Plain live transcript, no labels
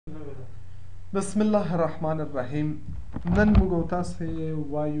بسم الله الرحمن الرحیم. نن موږ تاسو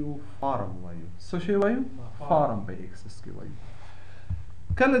وایو فارم وایو. څه شی وایو؟ فارم په ایکسس کې وایو.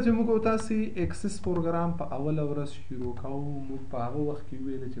 کله چې موږ تاسو ایکسس پروګرام په اوله ورځ شروع کوو، موږ په هغه وخت کې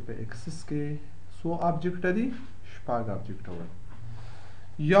ویل چې په ایکسس کې څو آبجیکټ دي؟ شپږ آبجیکټ وایي.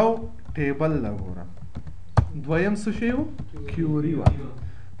 یو ټیبل لګورم، دویم څه شی و؟ کیوري و،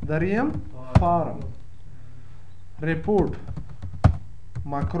 دریم فارم، ریپورټ،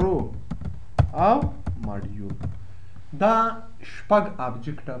 ماکرو او ماډیول. دا شپږ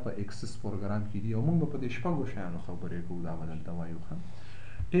آبجیکټه په ایکسس پروګرام کې دي او موږ په دې شپږو شیانو خبرې کوو. دا بدلته وایو،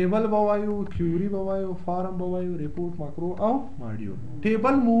 ټیبل به وایو، کیوري به وایو، فارم به وایو، ریپورټ، ماکرو او ماډیول.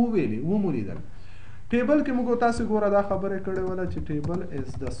 ټیبل مو ویلې و لیدل. ټیبل کې موږ تاسو ګوره دا خبره کړې وله چې ټیبل از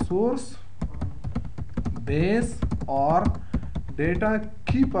د سورس، بیس اور ډیټا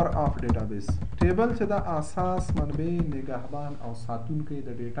کیپر اف ډیټابیس. ټیبل چې دا اساس، منبع، نگهبان او ساتونکی د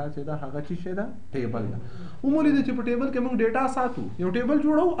ډیټا چې دا هغه څه شی ده؟ ټیبل ده. ومولید چې په ټیبل کې موږ ډیټا ساتو. یو ټیبل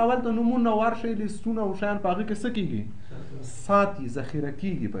جوړو، اول ته نومونه، ورشي، لیستونه او شیان په هغه کې څه کیږي؟ ساتي، ذخیره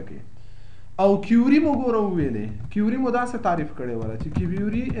کیږي پکې. او کیوري مو ګوره ویلې، کیوري مو داسې تعریف کړی وله چې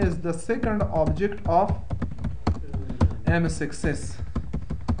کیوري از د سیکنډ آبجیکټ اف msaccess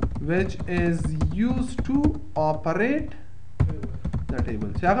which is used to operate د ټیبل،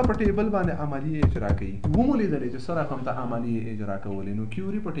 چې هغه په ټیبل باندې عملی اجرا کوي. ومو لیدلې چې سره کوم ته عملی اجرا کولې، نو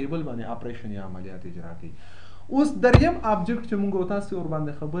کیوري په ټیبل باندې اپریشن یا عملیات اجرا کوي. اوس دریم آبجیکټ چې موږ تاسو ور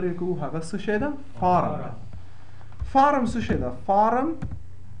باندې خبرې کوو هغه څه شی ده؟ فارم ده. فارم څه شی ده؟ فارم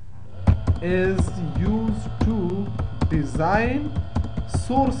is used to design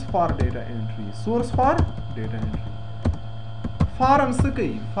source for data entry. source for data entry. فارم څه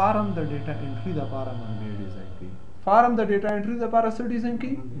کوي؟ فارم د ډیټا انټری لپاره منبع ډیزاین کوي. فارم د ډیټا انټری لپاره څه ډیزاین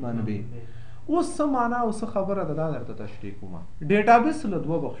کوي؟ منبع. اوس څه معنا او څه خبره ده دا درته تشریح کوم. ډیټابیس له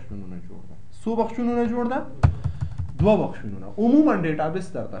دوه بخښونو نه جوړ ده. څو بخښونو نه جوړ ده؟ دوه بخښونو. عموما ډیټابیس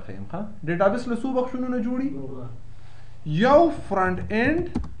درته ښیم. ډیټابیس له څو بخښونو نه جوړي؟ یو فرنٹ اینڈ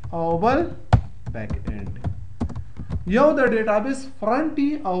او بل بیک اینڈ. یو د ډیټابیس فرنټي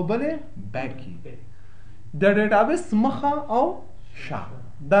او بل بیکي. د ډیټابیس مخه او شا،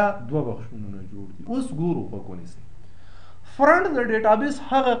 دا دوه بخښونو نه جوړ دي. اوس ګورو په کونیسي. فرنٹ د ډیټابیس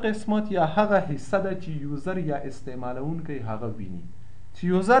هغه قسمت یا هغه حصه ده چې یوزر یا استعمالونکی هغه ویني. چې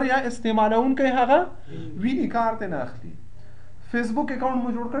یوزر یا استعمالونکی هغه ویني، کار ته نه اخلي. فیسبوک اکاونټ مو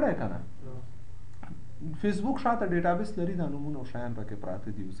جوړ کړی که نه؟ فیسبوک شاته ډیټابیس لري، دا نومونه او شیان پکې پراته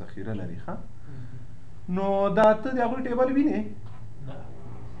دي او ذخیره لري. نو دا ته د هغوی ټیبل وینې؟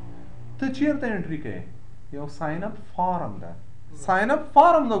 ته چیرته انټري کوې؟ یو ساین اپ فارم ده. ساین اپ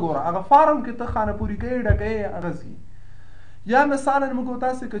فارم ده. ګوره هغه فارم کې ته خانه پوري کوې، ډکوې، هغه ځي. یا مثلا موږ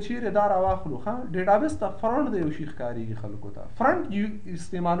تاسو که چیرې دا راواخلو، ډیټابیس ته فرنټ د یو شي ښکارېږي خلکو ته. فرنټ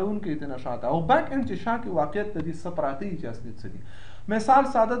استعمالونکي ته نه شاته، او بیک اینډ چې شا کې واقعیت د دې څه پراته دي چې اصلیت څه دي. مثال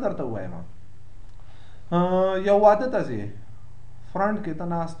ساده درته ووایم. یو واده ته ځې، فرنټ کې ته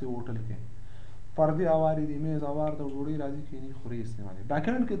ناست یې هوټل کې، پردې اوارې دي، میز اوار ده، ډوډۍ راځي، کښېني، خورې، استعمالوي. بیک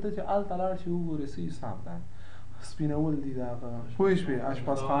اینډ کې ته چې هلته لاړ شي وګورې څه حساب ده، سپینول دي، د هغه پوه شوې،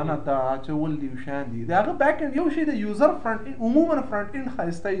 اشپزخانه ته اچول دي، شیان دي، د هغه بیک اینډ. یو شی د یوزر فرنټ اینډ، عموما فرنټ اینډ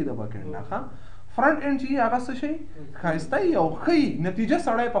ښایسته وي د بیک اینډ نه. فرنټ اینډ چې هغه څه شی ښایسته وي او ښه نتیجه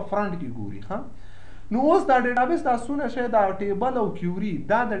سړی په فرنټ کې ګوري. نو اوس دا ډیټابیس دا څونه شی، دا ټیبل او کیوري،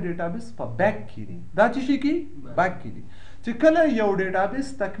 دا د ډیټابیس په بیک کې دي. دا چې شي کې بیک کې دي. چې کله یو ډیټابیس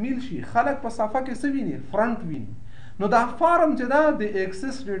تکمیل شي، خلک په صفحه کې څه ویني؟ فرنٹ ویني. نو دا فارم چې دا د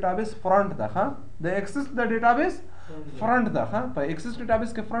ایکسس ډیټابیس فرنٹ ده. د ایکسس د ډیټابیس فرنٹ ده. په ایکسس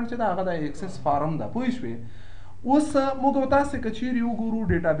ډیټابیس کې فرنٹ چې ده هغه د ایکسس فارم ده. پوه شوې؟ اوس موږ تاسو که چیرې وګورو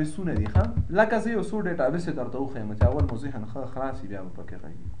ډیټابیسونه دي. لکه زه یو څو ډیټابیس درته وښیم چې اول مو ذهن ښه خلاص وي، بیا به پکې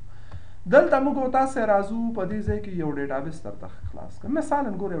غږیږو. دلته موږ تاسو راځو په دې ځای کې یو ډیټابیس درته خلاص کړم. مثلا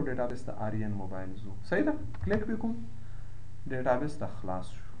ګوره یو ډیټابیس ته آرین موبایل زو، صحیح ده؟ کلیک وکړو، ډیټابیس ته خلاص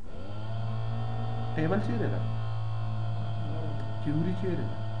شو. ټیبل چیرې ده؟ کیوري چیرې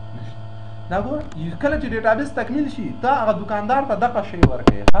ده؟ نشته. دا ګوره کله چې ډیټابیس تکمیل شي، ته هغه دکاندار ته دغه شی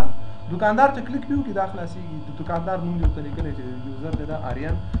ورکوې. دکاندار چې کلیک وکړي دا خلاصېږي. د دکاندار نوم یې ورته لیکلی چې یوزر دی دا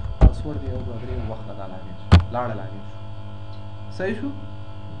آرین، پاسورډ یې 1 2 3 وخته دا لاګین شو، لاړه لاګین شو. صحیح شو؟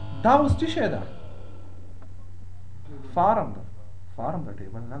 دا اوس څه شی ده؟ فارم ده. فارم د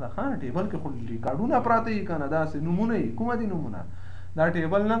ټیبل نه ده. ټیبل کې خو ریکارډونه پراته وي که نه، داسې نومونه یي. کومه دي نومونه؟ دا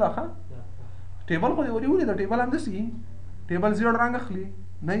ټیبل نه ده. ټیبل خو دې ولې د ټیبل همداسې وي؟ ټیبل زیړ رنګ اخلي؟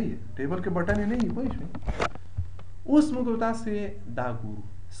 نه یي. ټیبل کې بټن یې نه وي. پوه شوې؟ اوس موږ تاسې دا ګورو.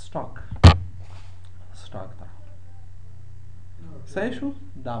 سټاک ته صحیح شو؟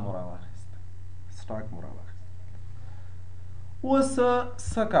 دا مو راواخیست، سټاک مو راواخیست. اوس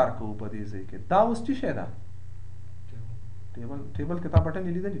څه کار کوو په دې ځای کې دا اوس څه شی ده ټیبل کې تا بټن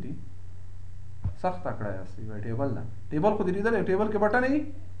لیدلی دي سخت کړه یاست یو ټیبل ده ټیبل خو دې لیدلی ټیبل کې بټن ای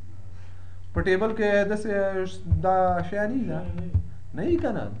په ټیبل کې داسې دا شی نه نه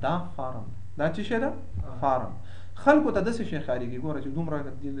کنه دا فارم دا څه شی ده فارم خلکو ته داسې شی ښکارېږي ګوره چې دومره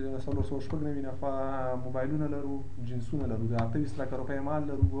 499 موبایلونه لرو جنسونه لرو د 28 لکه روپۍ مال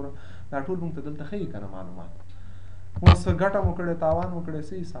لرو ګوره دا ټول موږ ته دلته ښیي که نه معلومات اوس ګټه مو کړې تاوان مو کړې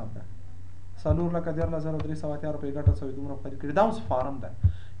څه حساب ده 4,13,300 روپۍ ګټه شوې دومره خرید کړي دا اوس فارم ده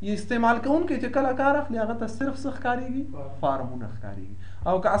استعمال کوونکی چې کله کار اخلي هغه ته صرف څه ښکارېږي فارمونه ښکارېږي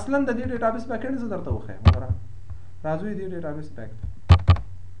او که اصلا د دې ډیټابیس بیکینډ زه درته وښیم ګوره راځو دې ډیټابیس بیک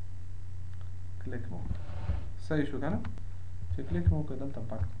کلیک مو صحیح شو که نه چې کلیک مو وکړه دلته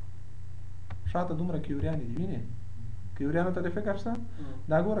پک شاته دومره کیوریانې دي وینې کیوریانو ته د فکر شته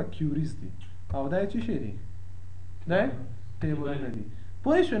دا ګوره کیوریز دي او دا یې څه شی دي دا یې ټیبلونه دي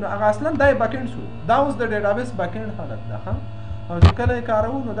پوه شوې نو هغه اصلا دا یې بیکینډ شو دا اوس د ډیټابیس بیکینډ حالت ده ښه او چې کله یې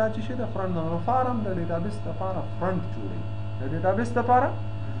کاروو نو دا څه شی ده فرنټ نو فارم د ډیټابیس لپاره فرنټ جوړوي د ډیټابیس لپاره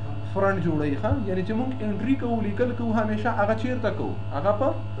فرنټ جوړوي ښه یعنی چې موږ انټري کوو لیکل کوو همیشه هغه چیرته کوو هغه په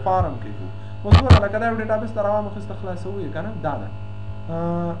فارم کې کوو اوس ګوره لکه دا یو ډیټابیس ته روان مخسته خلاصوو یې که نه دا ده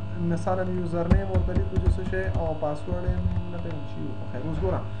مثلا یوزر نیم ورته لیکو چې څه شی او پاسورډ یې نه پوهېږم چې وي خو خیر اوس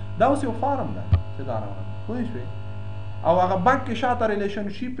ګوره دا اوس یو فارم ده چې دا روان پوه شوې او هغه بک کې شاته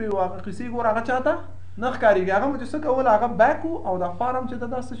ریلیشنشپ یې او هغه قصې ګوره هغه چاته نه ښکارېږي هغه مو چې څه کول هغه بیک او دا فارم چې ده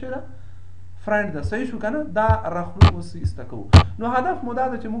دا څه شی ده فرنټ ده صحیح شو که نه دا رخلو اوس ایسته کوو نو هدف مو دا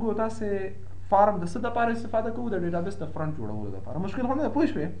ده چې موږ تاسې فارم د څه دپاره استفاده کوو د ډیټابیس د فرنټ جوړولو دپاره مشکل خو نه ده پوه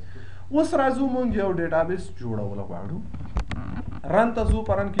شوې اوس راځو مونږ یو ډیټابیس جوړول غواړو رن ته ځو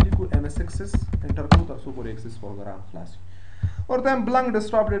په رن کې لیکو msaccess انټر کوو تر څو پورې اکسس پروګرام خلاص وي ورته هم بلنک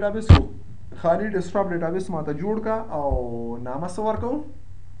ډیسکټاپ ډیټابیس کو خالي ډیسکټاپ ډیټابیس ماته جوړ کا او نامه څه ورکوو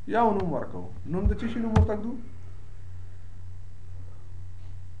یا نوم ورکوو نوم د څه شي نوم ورته ږدو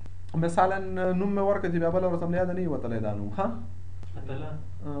مثلا نوم مې ورکړه چې بیا بله ورته یاد نه وي وتلی دا نوم ښه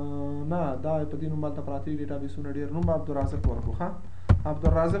نه دا په دې نوم هلته پراته ډیټابیسونه ډېر نوم به عبدالرازق ورکړو ښه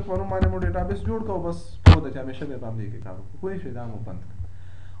عبدالرازق په نوم باندې مو ډیټابیس جوړ کړو بس پوه ده چې همیشه به په همدې کې کار وکړو پوه شوې دا مو بند کړه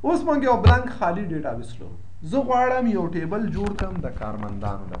اوس موږ یو بلانک خالي ډیټابیس لرو زه غواړم یو ټیبل جوړ کړم د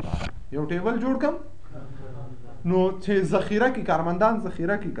کارمندانو لپاره یو ټیبل جوړ کړم نو چې ذخیره کې کارمندان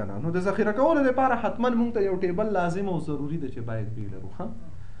ذخیره کې که نه نو د ذخیره کولو لپاره حتما موږ ته یو ټیبل لازم او ضروري ده چې باید وی لرو ښه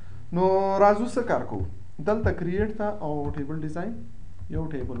نو راځو څه کار کوو دلته کریټ ته او ټیبل ډیزاین یو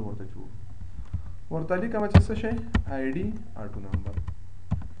ټیبل ورته جوړ ورته لیکم چې څه شی آی ډي آټو نمبر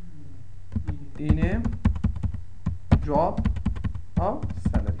ای نیم جاب او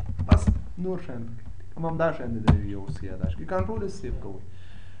سیلري بس نور شیان همدا شیان دي یو سی یاداښت کې کنټرول سیو کوئ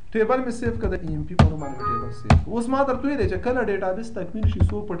ټیبل مې سیو کړه د ای ام پی په نوم باندې ټیبل سیو اوس ما درته ویلی چې کله ډیټابیس تکمیل شي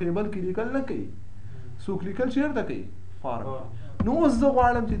څوک په ټیبل کې لیکل نه کوي څوک لیکل چېرته کوي فارم نو اوس زه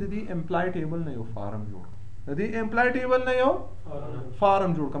غواړم چې د دې امپلای ټیبل نه یو فارم جوړ د دې امپلای ټیبل نه یو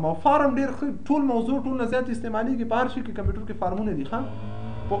فارم جوړ کړم او فارم ډېر ښه ټول موضوع ټول نه زیات استعمالېږي په هر شي کې کمپیوټر کې فارمونه دي ښه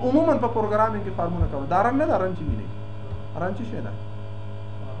په عموما په پروګرامینګ کې فارمونه کوو دا رن نه ده رن چې وینئ رن چې شی ده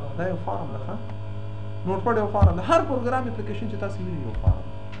دا یو فارم ده ښه نوټ پډ یو فارم ده هر پروګرام اپلیکیشن چې تاسو وینئ یو فارم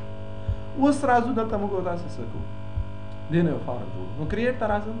اوس راځو دلته موږ تاسو څه کوو دې نه یو فارم جوړو نو کریټ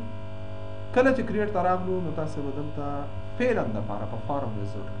ته راځم کله چې کریټ ته راغلو نو تاسو به دلته فعلا دپاره په فارم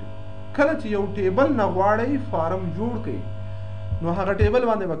وزټ کړئ کله چې یو ټیبل نه غواړئ فارم جوړ کړئ نو هغه ټیبل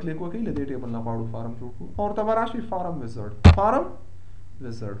باندې به کلیک وکړئ له دې ټیبل نه غواړو فارم جوړ کړو او ورته به راشئ فارم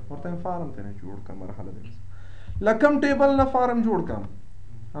وزټ ورته فارم ته نه جوړ کړم مرحله ده له کم ټیبل نه فارم جوړ کړم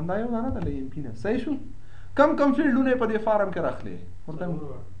همدا یو نه ده له ام پي نه صحیح شو کم فیلډونه په دې فارم کې راخلې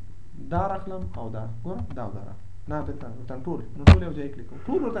ورته دا راخلم او دا ګوره دا او دا نه بهتر ورته ټول نو ټول یو ځای کلیک کوم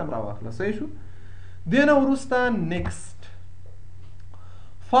ټول ورته هم راواخله صحیح شو دې نه وروسته نیکسټ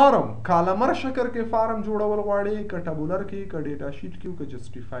فارم کالمر شکل کې فارم جوړول غواړي که ټبولر کې که ډیټا شیټ کې که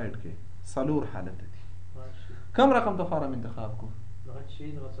جسټیفاید کې څلور حالت دي کم رقم ته فارم انتخاب کو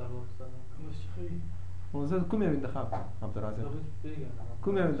زه کوم یو انتخاب کوم عبدالرازق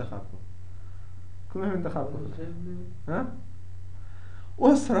کوم یو انتخاب کوم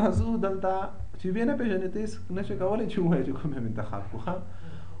اوس راځو دلته چې بیا نه پېژنې ته هېڅ نشې کولی چې ووایې چې کوم یو انتخاب کو ښه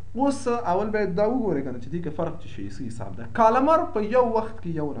اوس اول باید دا وګورئ که نه چې دې کې فرق چې شي څه حساب ده کالمر په یو وخت کې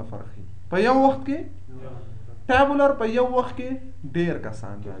یو نفر ښي په یو وخت کې ټیبولر په یو وخت کې ډېر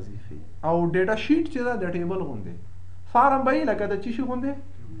کسان راځي ښي او ډیټا شیټ چې ده د ټیبل غوندې فارم به یې لکه د څه شي غوندې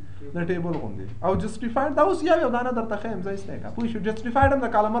د ټیبل غوندې او جسټیفاید دا اوس یو دانه درته ښیم ځای ستی که پوه شو جسټیفاید هم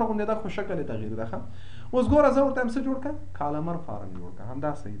د کالمر غوندې ده خو شکل یې تغییر ده ښه اوس ګوره زه ورته هم څه جوړ کړه کالمر فارم جوړ کړه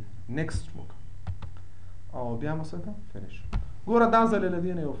همدا صحیح ده نیکسټ مو او بیا مو څه کړه فینش ګوره دا ځل له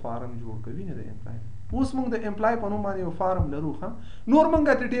دې نه یو فارم جوړ کوي نه د امپلای. اوس موږ د امپلای په نوم باندې یو فارم لرو ښه. نور موږ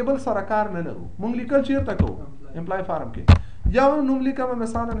ته ټیبل سره کار نه لرو. موږ لیکل چیرته کوو امپلای فارم کې. یو نوم لیکم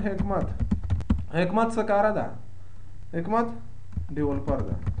مثلا حکمت. حکمت څه کاره ده؟ حکمت ډیولپر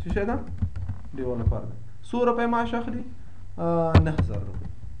ده. څه شی ده؟ ډیولپر ده. 100 روپۍ معاش اخلي 9000 روپۍ.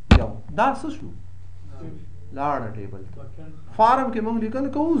 یو دا څه شو؟ لاړه ټیبل ته. فارم کې موږ لیکل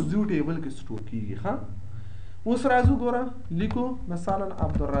کوو زیو ټیبل کې سټور کیږي ښه. اوس راځو ګوره لیکو مثلا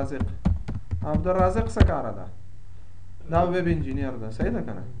عبدالرازق. عبدالرازق څه کاره ده؟ دا ویب انجینیر ده. صحیح ده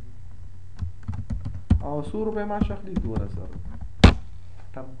که نه؟ او 100 روپۍ معاش اخلي 2000 روپۍ.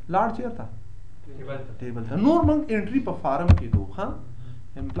 لاړ چېرته؟ ټیبل ته. نور موږ انټري په فارم کې کوو ښه.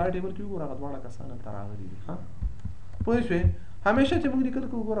 امپلای ټیبل کې وګوره هغه دواړه کسان هلته راغلي دي ښه. پوه شوې؟ همیشه چې موږ لیکل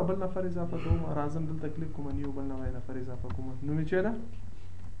کوو ګوره بل نفر اضافه کوم. راځم دلته کلیک کوم نیو بل نفر اضافه کوم. نوم یې چی ده؟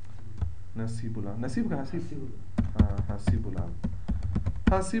 نصیب الله. نصیب که حسیب؟ حسیب الله.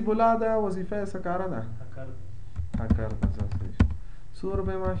 حسیب الله دا وظیفه یې څه کاره ده؟ هکر ده. 100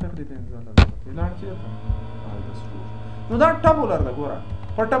 روپۍ معاش اخلي 15000 روپۍ. لاړ چېرته؟ نو دا ټبولر ده ګوره.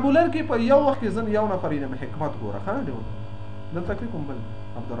 په ټبولر کې په یو وخت کې زه یو نفر یم حکمت ګوره ښه ډیول دلته کلیک کوم بل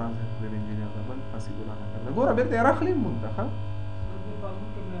عبدالرازق ویب انجینیر ده. بل حسیب الله هکر ده. ګوره بېرته یې راخلي موږ ته ښه.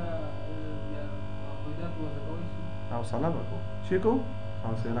 حوصله به کوو. چې کوو؟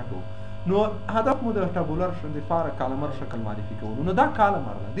 حوصله کوو. نو هدف مو د ټبولر د کالمر شکل معرفي کولو. نو دا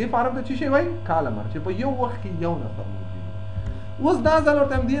کالمر ده. دې فارم ته څه شی وایي؟ کالمر. چې په یو وخت کې یو نفر موجود وي. اوس دا ځل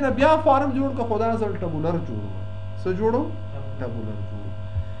ورته دې نه بیا فارم جوړ کړه خو دا ځل ټبولر جوړ کړو. څه جوړو؟ ټبولر جوړ.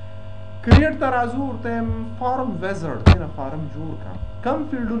 کریټ ته راځو ورته فارم ویزرډ دې نه فارم جوړ کړه. کم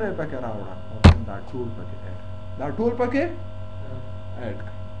فیلډونه یې پکې راوړه. دا ټول پکې اډ. دا ټول پکې اډ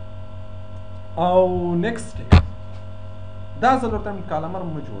کړه. او نیکسټ دا ځل ورته کالمر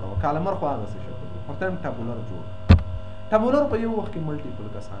مه جوړوه. کالمر خو هغسې شکل ورته ټبولر جوړ. ټبولر په یو وخت کې ملټیپل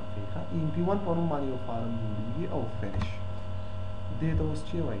کسان کوي ښه. MP1 په نوم باندې یو فارم جوړېږي او فینش. دې ته اوس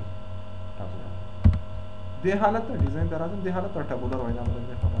چې وایي؟ ټبولر. دې حالت ته ډیزاین ته راځم. دې حالت ته ټبولر وایي. دا مطلب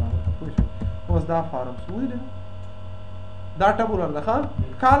دې خبره ده پوه شوې. اوس دا فارم څه ولیدې؟ دا ټبولر ده ښه.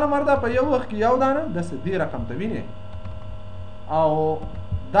 کالمر دا په یو وخت کې یو دانه داسې دې رقم ته وینې او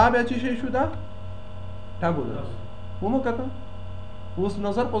دا بیا چې شی شو دا ټبولر. ومو کته اوس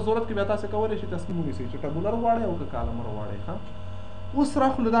نظر په صورت کې بیا تاسو کولی شئ تصمیم ونیسئ چې ټبولر غواړئ او که کالمر غواړئ ښه. اوس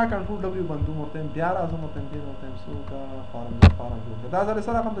راخلو دا کنټرول ډبلیو بندوم ورته بیا راځم ورته دې ورته څه وکړه فارم جوړ کړه. دا ځل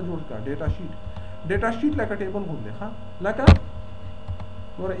سره هم ته جوړ کړه ډیټا شیټ. ډیټا شیټ لکه ټیبل غوندې ښه. لکه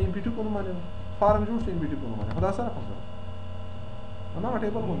ګوره MP2 په نوم باندې فارم جوړ شو. MP2 په نوم باندې خو دا سره خبره نه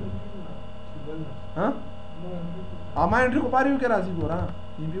ټیبل غوندې ها. ما انټري خو پاریو کې راځي ګوره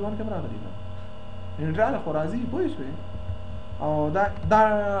MP1 کې هم راغلي ده. انټرال خو راځي پوه شوې. او دا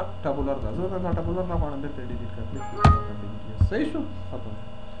ټبولر ده. زه دا ټبولر نه غواړم دلته ډیلیټ کړم. صحیح شو ختم.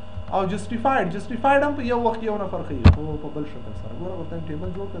 او جسټیفاید هم په یو وخت یو نفر ښیي خو په بل شکل سره. ګوره ورته ټیبل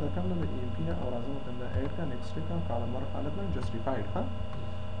جوړ کړه د کم نه د MP نه او راځم ورته دا اډ کړه نیکسټ کړه کالمر حالت نه جسټیفاید ښه.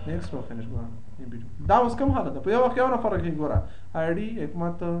 نیکسټ او فینش ګوره MP2 دا اوس کوم حالت ده؟ په یو وخت یو نفر ښیي. ګوره ID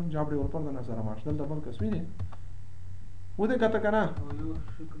حکمت جاب ډیولپر د نظر معاش دلته بل کس وینې ودې کته که نه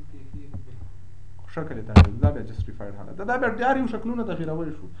شکل یې تغیر. دا بیا جسټیفاید حالت ده. دا بیا ډېر یو شکلونه تغیرول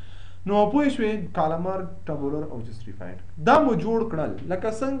شو. نو پوه شوې کالمر ټبولر او جسټیفاید دا مو جوړ کړل لکه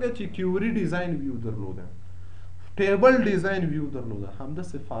څنګه چې کیوري ډیزاین ویو درلوده ټیبل ډیزاین ویو درلوده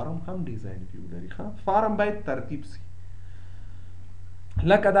همداسې فارم هم ډیزاین ویو لري ښه. فارم باید ترتیب سي.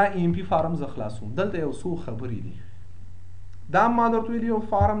 لکه دا MP فارم زه خلاصوم. دلته یو څو خبرې دي. دا ما درته ویلي یو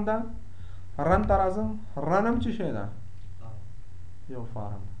فارم ده. رن ته راځم. رن هم څه شی ده؟ یو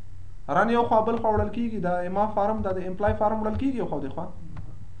فارم. رن یو خوا بل خوا وړل کېږي. دا ما فارم دا د امپلای فارم وړل کېږي یو خوا دې خوا.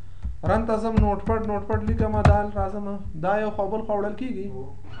 رن ته ځم نوټ پډ لیکم دا راځم دا یو خوا بل خوا وړل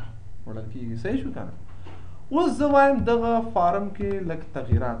کېږي. صحیح شو که نه؟ اوس زه وایم دغه فارم کې لږ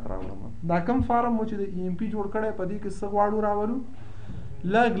تغییرات راوړم. دا کوم فارم مو چې د EMP جوړ کړی په دې کې څه غواړو راولو؟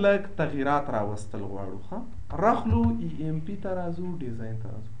 لږ تغییرات راوستل غواړو ښه. رخلو EMP ته راځو ډیزاین ته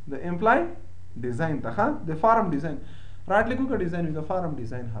راځو. د امپلای ډیزاین ته ښه. د فارم ډیزاین رایټ لیکو که ډیزاین وي د فارم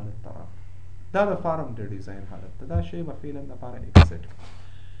ډیزاین حالت ته راغلو. دا د فارم د ډیزاین حالت ته. دا شی به فعلا دپاره اکسټ.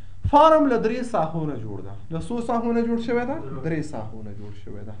 فارم له 3 ساحونه جوړ ده. له څو ساحونه جوړ شوی ده؟ 3 ساحونه جوړ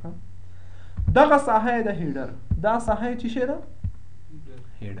شوی ده ښه. دغه ساحه یې د هیډر. دا ساحه یې څه شی ده؟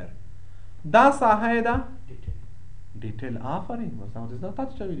 هیډر. دا ساحه یې ده ډیټیل. آفرین دا تا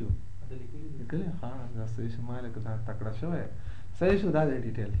څه چا ویلي لیکلی ښه. دا صحیح شو. ما لکه دا تکړه شوی. صحیح شو. دا د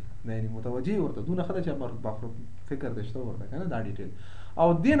ډیټیل دا یعنې متوجه ورته دونه ښه ده چې فکر دې شته ورته که نه دا ډیټیل. او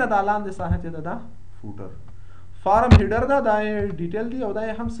دې نه دا لاندې ساحه چې ده دا فوټر. فارم هیډر ده دا یې ډیټیل دی او دا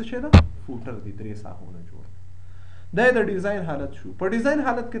یې هم څه شی ده فوټر دی. 3 ساحونه جوړ. دا د ډیزاین حالت شو. په ډیزاین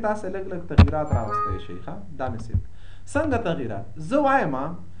حالت کې تاسو لږ لږ تغییرات راوستئ شئ. دا مې سیب څنګه تغییرات؟ زه وایم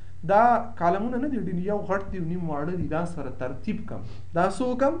دا کالمونه نه دي ډېر یو غټ دي نیم واړه دي، دا سره ترتیب کم، دا څه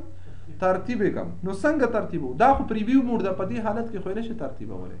وکم؟ ترتیب کم. نو څنګه ترتیبو؟ دا خو پریویو موډ ده، په دې حالت کې خو نه شي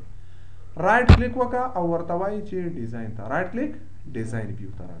ترتیبولی. رائټ کلیک وکړه او ورته وایي چې ډیزاین ته رائټ کلیک ډیزاین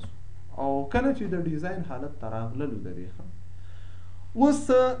ویو ته راسو، او کله چې د ډیزاین حالت ته راغللو د دې اوس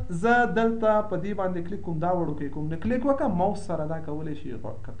زه دلته په دې باندې کلیک کوم، دا وړوکی کوم، نه کلیک وکړه موس سره دا کولی شي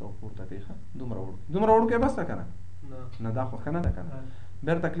کته او پورته دی. دومره وړوکی بس ده که نه؟ نه دا خو ښه نه ده که نه؟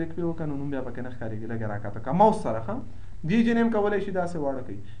 بیرته کلیک پې وکړه نو نوم بیا پکې نه ښکارېږي، لږ یې راکته کړه موس سره. ښه دې جن هم کولی شي داسې واړه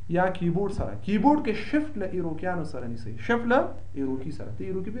کوي، یا کیبورډ سره. کیبورډ کې شفټ له ایروکیانو سره نیسئ، شفټ له ایروکي سره. ته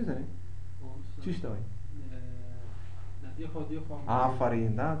ایروکي پېژنې؟ چی شته وایي؟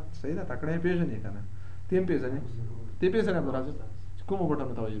 آفرین، دا صحیح ده، تکړه یې پېژنې که نه؟ ته هم پېژنې؟ ته پېژنې عبدالرازق؟ کومو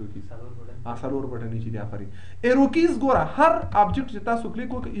بټنو ته وایي ایروکیز؟ څلور بټنې چې دي. آفرین. ایروکیز ګوره هر آبجکټ چې تاسو کلیک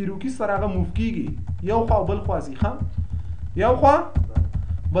وکړئ ایروکیز سره هغه موف کېږي، یو خوا او بل خوا ځي. ښه یو خوا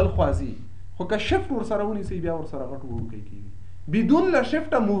بل خوا ځي، خو که شفټ ورسره ونیسئ بیا ورسره غټ وړوکی کېږي. بدون له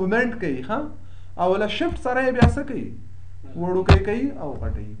شفټه موومنټ کوي. ښه او له شفټ سره یې بیا څه کوي؟ وړوکی کوي او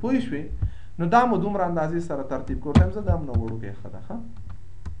غټوي. پوه شوې؟ نو دا مو دومره اندازې سره ترتیب کړو. ټایم زه دا هم نه وړوکی ښه ده. ښه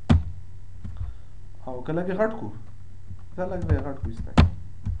او که لږ یې غټ کړو، دا لږ به یې غټ کړو ایسته.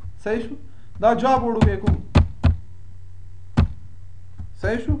 صحیح شو؟ دا جواب وړوکی کوم.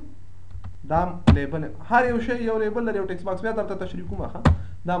 صحیح شو؟ دا لیبل هر یو شی یو لیبل لري، یو ټکس باکس بیا درته تشریح کومه. ښه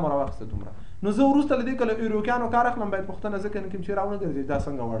دا مو راواخیسته دومره. نو زه وروسته له دې که له ایروکیانو کار اخلم باید پوښتنه ځکه نه کوم چې راونه ګرځي دا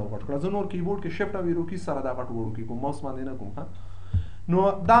څنګه واړه غټ کړه. زه نور کیبورډ کې شفټ او ایروکي سره دا غټ وړوکی کوم، ماوس باندې نه کوم. ښه نو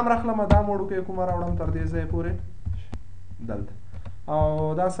دا م راخلم، دا م وړوکی کومه راوړم تر دې ځایه پورې دلته،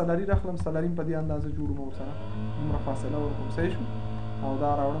 او دا سلري راخلم، سلري م په دې اندازه جوړوم ورسره، دومره فاصله ورکوم. صحیح شو؟ او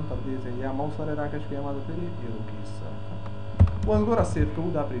دا راوړم تر دې ځایه، یا ماوس سره راکش کړم ما درته ویلي ایروکي سره. اوس ګوره سیف کوو،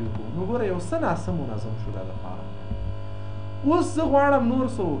 دا پرې وکړو. نو ګوره یو څه ناسم منظم شو دا لپاره. اوس زه غواړم نور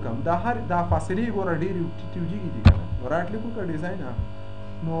څه وکړم، دا فاصلې ګوره ډېرې ټیټېږي دي که نه؟ نو رایټ کلیک وکړه ډیزاین،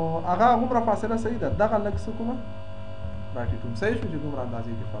 نو هغه هغومره فاصله صحیح ده، دغه لږ څه کومه راټیټوم. صحیح شو چې دومره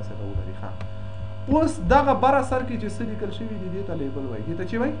اندازې کې فاصله ولري. ښه اوس دغه بره سر کې چې څه لیکل شوي دي دې ته لیبل وایي. دې ته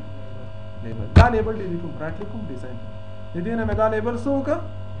چې وایي لیبل. دا لیبل ډیلیټ کوم، رایټ کلیک کوم ډیزاین، د دې نه مې دا لیبل څه وکړه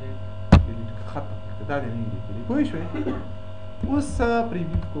ډیلیټ کړه، ختم کړه، دا دې نه لیکلي. پوه شوې؟ اوس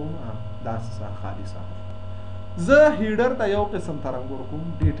پریویو کوم، داسې خالي ساحه. زه هیډر ته یو قسم ترنګ ورکوم،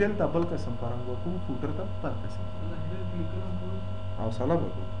 ډیټیل ته بل قسم ترنګ ورکوم، فوټر ته بل قسم. حوصله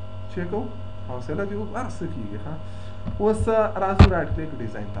وکړو چې کوو، حوصله دې وکړو، هر څه کېږي. ښه اوس راځو رایټ کلیک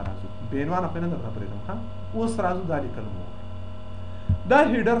ډیزاین ته راځو، بې عنوانه خو یې نه درته پرېږدم. ښه اوس راځو دا لیکل مو دا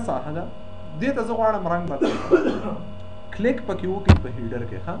هیډر ساحه ده، دې ته زه غواړم رنګ بدل کړم. کلیک پکې وکړئ په هیډر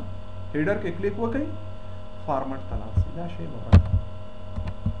کې. ښه هیډر کې کلیک وکړئ، فارمټ ته لاړ شئ، دا شی به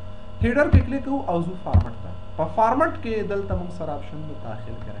هیډر کې کلیک کوو او زو فارمټ ته. په فارمټ کې دلته موږ سره آپشن د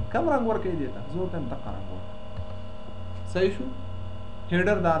داخل کې رنګ، کوم رنګ ورکوئ دې ته؟ زه ورته یم دقه رنګ ورکړم. صحیح شو؟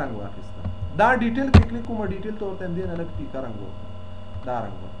 هیډر دا رنګ واخیسته. دا ډیټیل کې کلیک کوم، ډیټیل ته ورته یم دې نه لږ ټیکه رنګ ورکړم، دا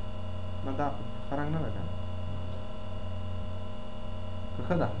رنګ ورکړم. نه دا ښه رنګ نه ده که نه؟ که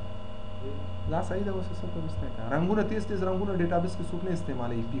ښه ده دا صحیح ده. اوس یې څه کوو ستی که رنګونه تیز تیز رنګونه ډیټابیس کې څوک نه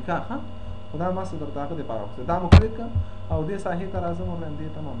استعمالوي، پیکا. ښه خو دا ما څه درته هغه دپاره وکړه، دا مو کلیک کړه او دې ساحې ته راځم، ورته دې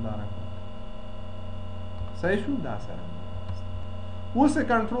ته م همدا رنګ. صحیح شو؟ دا سره اوس یې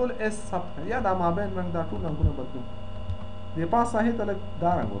کنټرول اس ثبت کړه، یا دا مابین رنګ دا ټول رنګونه بدلوم، دې پاس ساحې ته لږ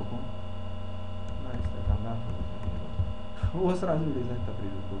دا رنګ ورکوم. اوس راځو ډیزاین ته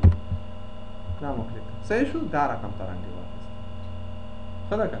پرېږدو کوو، دا مو کلیک کړه. صحیح شو؟ دا رقم ته رنګ یې واخیست.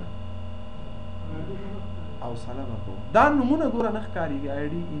 ښه ده که نه؟ حوصله به کوو. دا نومونه ګوره نه ښکارېږي، آی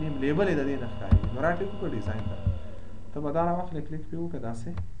ډي نیم لیبل یې د دې نه ښکارېږي. نو را کلیک وکړه ډیزاین ته، ته به دا راواخلې کلیک پرې وکړه، داسې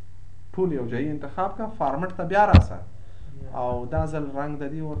ټول یو ځایي انتخاب کړه، فارمټ ته بیا راسه او دا ځل رنګ د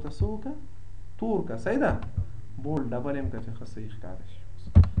دې ورته څه وکړه تور کړه. صحیح ده؟ بولډ ډبل یم کړه چې ښه صحیح ښکاره شي.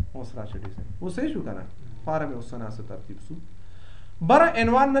 اوس راشه ډیزاین، اوس صحیح شو که نه؟ فارم یې اوس څه ناسه ترتیب شو. بره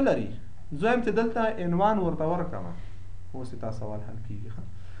عنوان نه لري، زه وایم چې دلته عنوان ورته ورکړم. اوس یې تا سوال حل کېږي.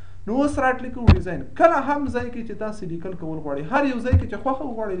 نو اوس راټلیک کوو ډیزاین. کله هم ځای کې چې تاسو لیکل کول غواړئ، هر یو ځای کې چې خوښه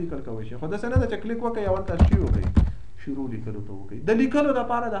وغواړئ لیکل کولی شئ، خو داسې نه ده چې کلیک وکړئ او هلته شي وکړئ، شروع لیکلو ته وکړئ. د لیکلو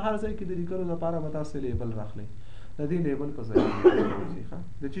دپاره د هر ځای کې د لیکلو دپاره به تاسو لیبل راخلئ، د دې لیبل په ځای کې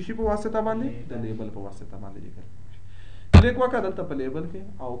د څه شي په واسطه باندې؟ د لیبل په واسطه باندې لیکل کولی شئ. کلیک وکړه دلته په لیبل کې،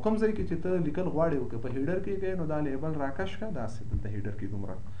 او کوم ځای کې چې ته لیکل غواړې وکړې، په هیډر کې یې نو دا لیبل راکش کړه، داسې دلته هیډر کې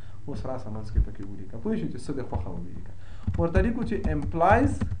دومره اوس راسه منځ کې پکې ولیکه. پوه شئ چې څه دې خوښه ولیکه. ورته لیکو چې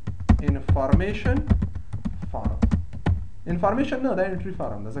امپلایز انفارمیشن فارم. انفارمیشن نه، دا انټري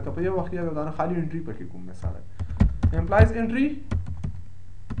فارم ده، ځکه په یو وخت یو دانه خالي انټري پکې کوم. مثلا امپلایز انټری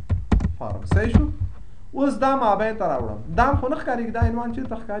فارم. صحیح شو. اوس دا مابین ته راوړم. دا خو نه ښکارېږي، دا عنوان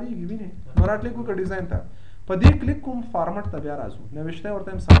چېرته ښکارېږي وینې. نو را کلیک وکړه ډیزاین ته، په دې کلیک کوم فارمټ ته بیا راځو، نوشته ورته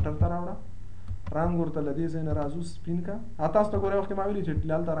یم سنټر ته راوړه، رنګ ورته له دې ځای نه راځو سپین کا. تاسو ته ګورئ وخت ما ویلي چې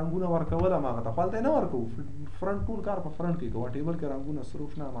دلته رنګونه ورکول هم هغه ته، خو هلته یې نه ورکوو، فرنټ ټول کار په فرنټ کې کوو، ټیبل کې رنګونه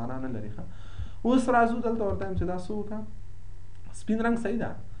سرخ نه معنا نه لري. اوس راځو دلته ورته یم چې دا څه وکړه، سپین رنګ صحیح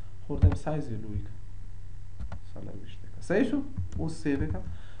ده، خو ورته یم سایز یې لوی کړه 24. صحیح شو. اوس سیو یې کړه.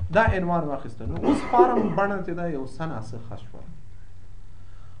 دا عنوان واخیسته. نو اوس فارم بڼه چې ده یو څه ناسخه شوه.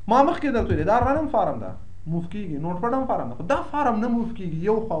 ما مخکې درته ویلې دا رن هم فارم ده، موف کېږي، نوټ پډ هم فارم ده، خو دا فارم نه موف کېږي،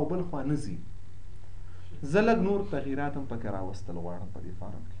 یو خوا او بل خوا نه ځي. زه لږ نور تغییرات هم پکې راوستل غواړم په دې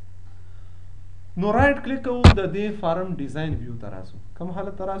فارم کې. نو رایټ کلیک کوو، د دې فارم ډیزاین ویو ته راځو. کوم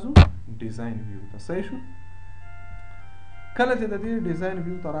حالت ته راځو؟ ډیزاین ویو ته. صحیح شو. کله چې د دې ډیزاین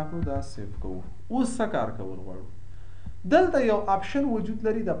ویو ته راکړو دا سیو کوو. اوس څه کار کول غواړو؟ دلته یو آپشن وجود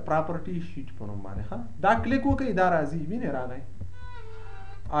لري د پراپرټي شیټ په نوم باندې. دا کلیک وکړئ، دا راځي، وینې راغی.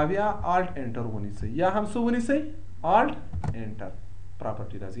 او بیا آلټ انټر ونیسئ، یا هم څه ونیسئ؟ آلټ انټر.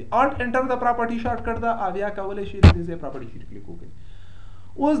 پراپرټي راځي. آلټ انټر د پراپرټي شارټ کټ ده، او بیا کولی شئ د دې ځای پراپرټي شیټ کلیک وکړئ.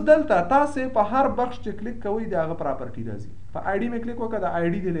 اوس دلته تاسې په هر بخش چې کلیک کوئ د هغه پراپرټي راځي. په آی ډي مې کلیک وکړه، د آی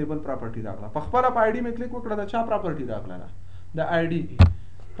ډي د لیبل پراپرټي راغله. په خپله په آی ډي مې کلیک وکړه، د چا پراپرټي راغله؟ د آی ډي.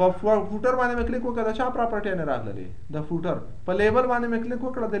 په فوټر باندې مې کلیک وکړه، د چا پراپرټي نه راغله؟ د فوټر. په لیبل باندې مې کلیک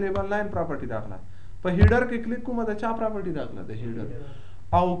وکړه، د لیبل لاین پراپرټي راغله. په هیډر کې کلیک کوم، د چا پراپرټي راغله؟ د هیډر.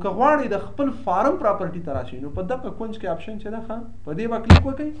 او که غواړئ د خپل فارم پراپرټي ته راشئ، نو په دغه کونج کې آپشن چې ده، په دې به کلیک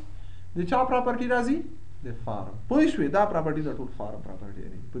وکړئ، د چا پراپرټي راځي؟ د فارم. پوه شوې؟ دا پراپرټي د ټول فارم پراپرټي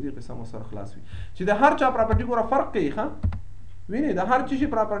دی. په دې قسم مو سره خلاص وي چې د هر چا پراپرټي ګوره فرق کوي. وینې د هر چی شي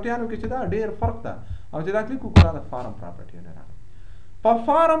پراپرټیانو کې چې دا ډېر فرق ده. او چې دا کلیک وکړه، د فارم پراپرټي نه راغله. په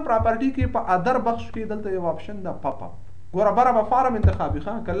فارم پراپرټي کې په ادر بخش کې دلته یو آپشن ده، پاپ اپ. ګوره بره به فارم انتخابي،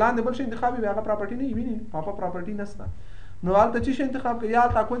 که لاندې بل شي انتخابي وي، هغه پراپرټي نه وي. وینې پاپ اپ پراپرټي نشته. نو هلته چې شي انتخاب کوي، یا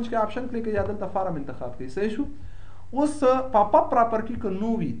هلته کونج کې آپشن کلیک کوي، یا دلته فارم انتخاب کوي. صحیح شو. اوس پاپ اپ پراپرټي که نو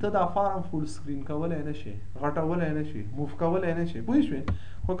وي، ته دا فارم فول سکرین کولی نه شي، غټولی نه شي، موف کولی نه شي. پوه شوې؟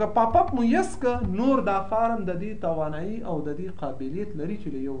 خو که پاپ اپ مو یس که، نور دا فارم د دې توانایي او د دې قابلیت لري چې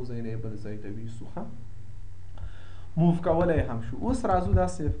له یو ځای نه بل ځای ته ویسو، موف کولی هم شو. اوس راځو دا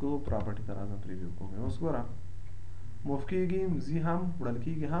سیف کوو، پراپرټي ته راځم، پریویو کوم. اوس ګوره موف کېږي، ځي هم، وړل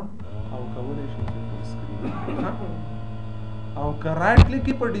کېږي هم، او کولی شي چې فول سکرین. او که رایټ کلیک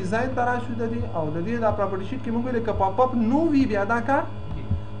کې په ډیزاین ته راشو د دې، او د دې دا پراپرټي شیټ کې موږ ویلې که پاپ اپ نو وي، بیا دا کار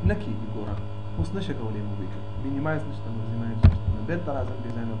نه کېږي. ګوره اوس نشه کولی موږ وکړو، مینیمایز نشته، مینیمایز نشته. بېرته راځم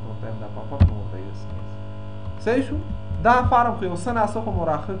ډیزاین ورته ورته دا پاپ اپ نو ورته یس. صحیح شو. دا فارم خو یو څه ناسه خو مو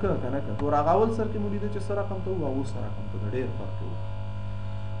راښه که که نه که. ګوره هغه اول سر کې مو لیده چې څه رقم ته وو، او اوس رقم ته ډېر فرق و.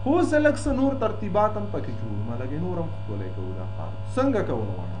 خو اوس لږ څه نور ترتیبات هم پکې جوړو، لږ نور هم ښکلی کوو. دا فارم څنګه کول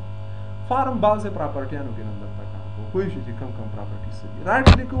غواړم؟ فارم بعضې پراپرټیانو کې هم درته کار کوو. پوه شو چې کم کم پراپرټي څه دي. رایټ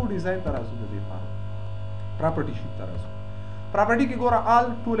کلیک کوو، ډیزاین ته راځو، د دې فارم پراپرټي شیټ ته راځو. پراپرټي کې ګوره آل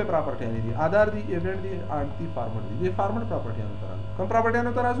ټولې پراپرټیانې دي، آدار دي، ایونټ دي، آرټ دي، فارمټ دي. دې فارمټ پراپرټیانو ته راځو. کوم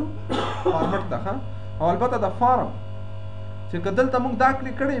پراپرټیانو ته راځو؟ فارمټ ته. او البته د فارم چې که دلته موږ دا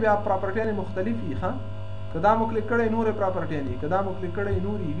کلیک کړی، بیا پراپرټیانې مختلف وي. که دا مو کلیک کړی، نورې پراپرټیانې، که دا مو کلیک کړی،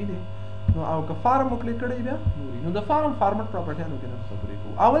 نورې وینې. نو او که فارم مو کلیک کړی، بیا نورې. نو د فارم فارمټ پراپرټیانو کې نن خبرې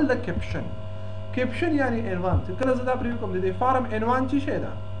کوو. اول د کیپشن. کیپشن یعنی عنوان. چې کله زه دا پریویو کوم، د دې فارم عنوان څه شی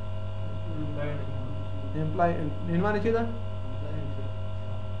ده؟ امپلای عنوان څه ده؟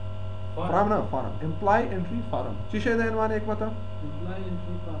 فارم نه، فارم امپلای انټری فارم. څه شی ده عنوان؟ حکمت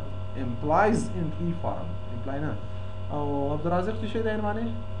امپلایز انټری فارم. امپلای نه. او عبدالرازق څه شی ده عنوان؟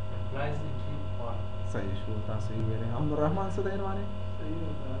 امپلایز انټری فارم. صحیح شو، تاسو یې ویلې. عبدالرحمن څه ده عنوان؟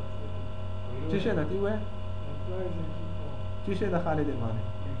 څه شی ده؟ تی وایه څه شی ده خالد عنوان؟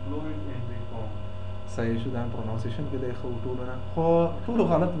 صحیح شو. دا پرونانسیشن کې دی ښه و ټولو نه، خو ټولو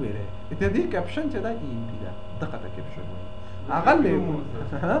غلط ویلی. د دې کیپشن چې ده ای ام پي ده، دغه ته کیپشن وایي. هغه لیبل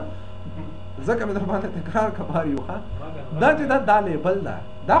ځکه مې در باندې تکرار کبار یو. دا چې ده دا لیبل ده،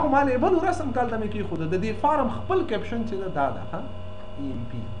 دا خو ما لیبل رسم کال ته مې کېښوده. د دې فارم خپل کیپشن چې ده دا ده، ای ام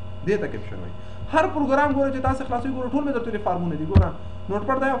پي، دې ته کیپشن وایي. هر پروګرام ګوره چې تاسې خلاصوي، ګوره ټول مې درته فارمونه دي. ګوره نوټ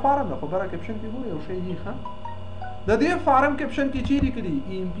پډ دا یو فارم ده، خو بره کیپشن کې ګوره یو شی یي. د دې فارم کیپشن کې چیرې کړي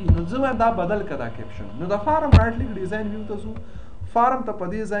ای ام پي. نو زه وایم دا بدل کړه دا کیپشن. نو د فارم رایټ کلیک ډیزاین ویو ته ځو، فارم ته په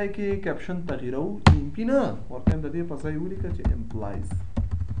دې ځای کې کیپشن تغییروو، ای ام پي نه، ورته د دې په ځای ولیکه چې امپلایز.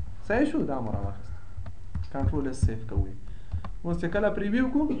 صحیح شو. دا مو راواخیست، کنټرول اس سیف کوئ. اوس چې کله پریویو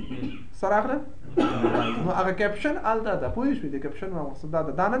کو څه راغله؟ نو هغه کیپشن هلته ده. پوه شوې؟ د کیپشن مقصد دا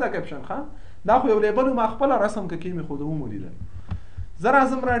ده، دا نه ده کیپشن. دا خو یو لیبل ما خپله رسم که کې مې خو ده ومو لیدل. زه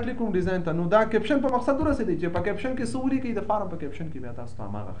راځم راتلی کوم ډیزاین ته. نو دا کیپشن په مقصد ورسېدی چې په کیپشن کې څه ولیکئ د فارم په کیپشن کې بیا تاسو ته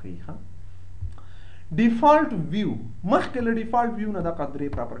هماغه ښیي. ډیفالټ ویو مخکې له ډیفالټ ویو نه دغه درې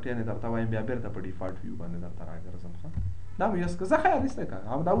پراپرټیانې درته وایم بیا بیرته په ډیفالټ ویو باندې درته راګرځم. دا مې یس که زه خیال ایسته که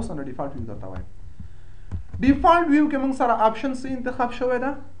هم دا اوس نه ډیفالټ ویو درته وایم. ډیفالټ ویو کې موږ سره آپشن څه انتخاب شوی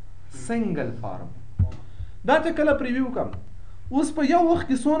ده؟ سنګل فارم. دا چې کله پریویو کم اوس په یو وخت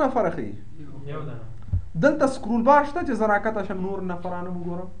کې څونه فرق ښیي؟ دلته سکرول بار شته چې زه راکته شم نور نفرانه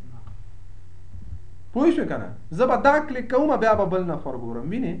وګورم. پوه شوې که نه؟ زه به دا کلیک کوم بیا به بل نفر ګورم.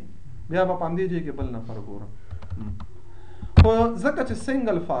 وینې بیا به په همدې ځای کې بل نفر ګورم. خو ځکه چې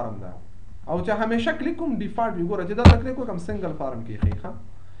سنګل فارم ده او چې همیشه کلیک کوم ډیفالټ وي ګوره چې دلته کلیک وکړم سنګل فارم کې ښیي ښه.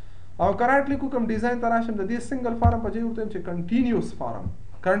 او که را کلیک وکړم ډیزاین ته راشم د دې سنګل فارم په ځای ورته وایم چې کنټینیوس فارم.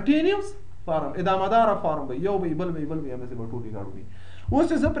 کنټینیوس فارم ادامه داره فارم به یو به بل به بل به همداسې به ټولې ګاډو وي. اوس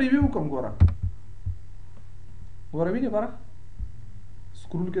چې زه پریویو وکړم ګوره وینې بره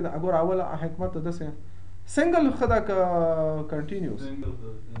سکرول کې د ګوره اوله حکمت داسې سنګل ښه ده که کنټینیوس؟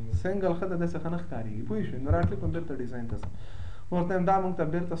 سنګل ښه ده داسې ښه نه ښکارېږي. پوه شوې؟ نو را کلیک کوم بېرته ډیزاین ته ځم ورته وایم دا موږ ته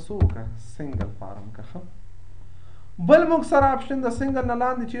بېرته څه وکړه سنګل فارم که ښه. بل موږ سره آپشن د سنګل نه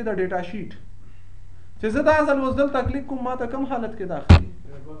لاندې چې د ډیټا شیټ چې زه دا ځل اوس دلته کلیک کوم ما ته کوم حالت کې دا ښیي؟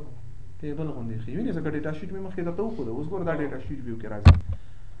 ټیبل غوندې ښیي. وینې ځکه ډیټا شیټ مې مخکې درته وښوده. اوس ګوره دا ډیټا شیټ ویو کې راځي.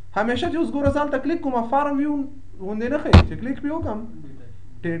 همیشه چې اوس ګوره ځان ته کلیک کوم فارم ویو غوندې نه ښیي چې کلیک پې وکړم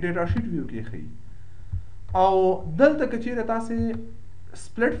ډیټا شیټ ویو کې ښیي. او دلته که چیرې تاسې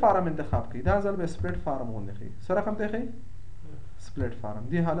سپلټ فارم انتخاب کړئ دا ځل به سپلټ فارم غوندې ښیي. څه رقم ته ښیي؟ سپلټ فارم.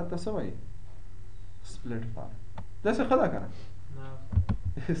 دې حالت ته څه وایي؟ سپلټ فارم. داسې ښه ده که نه؟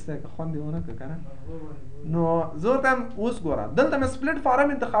 ستا که خوند یې ونه کړه که نه. نو زه ورته یم اوس ګوره دلته مې سپلټ فارم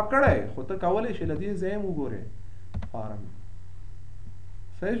انتخاب کړی خو ته کولی شې له دې ځای هم وګورې فارم.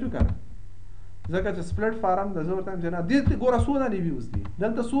 صحیح شو که نه؟ ځکه چې سپلټ فارم د زه ورته یم چې نه دې ګوره څو دانې ویوز دي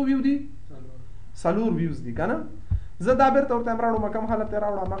دلته څو ویو دي؟ څلور ویوز دي که نه. زه دا بیرته ورته یم راوړم کم حالت ته یې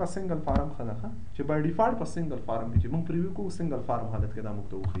راوړم هغه سنګل فارم ښه ده چې بای ډیفالټ په سنګل فارم کې چې موږ پریویو کوو سنګل فارم حالت کې دا موږ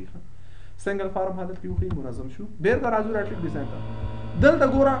ته وښیي. سنګل فارم حالت کې وښیي منظم شو. بیرته راځو راټلیک ډیزاین ته. دلته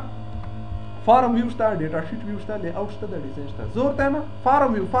ګوره فارم ویو شته ډیټا شیټ ویو شته لی آوټ شته د ډیزاین شته. زه ورته یم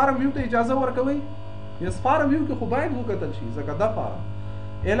فارم ویو ته اجازه ورکوئ. یس فارم ویو کې خو باید وکتل شي ځکه دا فارم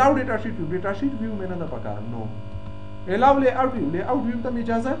الاو ډیټا شیټ ویو مې نه ده پکار. نو الاو لی آوټ ویو ته مې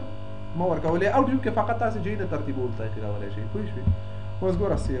اجازه مه ورکوئ. لی آوټ ویو کې فقط تاسې جای د ترتیبول تعقیبولی شئ. پوه شوې؟ اوس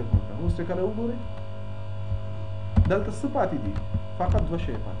ګوره سیو وکړه. اوس چې کله وګورئ دلته څه پاتې دي؟ فقط دوه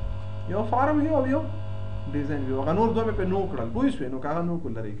شی پاتې یو فارم ویو او یو ډیزاین ویو. هغه نور دوه مې پرې نو کړل. پوه شوې؟ نو که هغه نو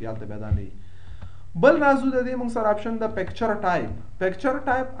کړل لرې کې هلته بیا دا نه وي. بل راځو د دې موږ سره آپشن د پکچر ټایپ. پکچر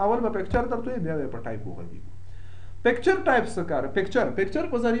ټایپ اول به پکچر درته وي بیا به په ټایپ وغږیږو. پکچر ټایپ څه کار؟ پکچر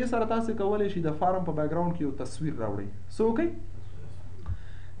په ذریعه سره تاسې کولی شئ د فارم په بیکګراوند کې یو تصویر راوړئ. څه وکئ؟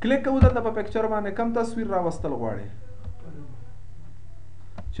 کلیک کوو دلته په پکچر باندې کم تصویر راوستل غواړئ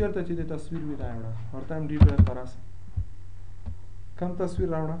چېرته چې د تصویر وي دا یې وړه ورته یم ډي پی آر ته راسه کم تصویر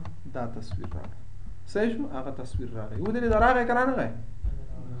راوړه دا تصویر راوړه. صحیح شو؟ هغه تصویر راغی. ودرې دا راغی که رانغی؟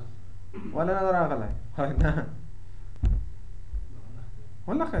 ولا نه ده راغلی؟ نه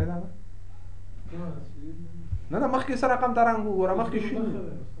والله خیر دا ده نه ده مخکې څه رقم ته رنګ وګوره مخکې شین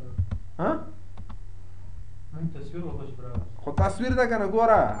خو تصویر ده که نه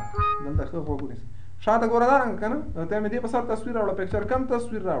ګوره دلته ښه غوږ ونیسه شاته ګوره دا رنګ که نه ورته یم دې په سر تصویر راوړه پکچر کم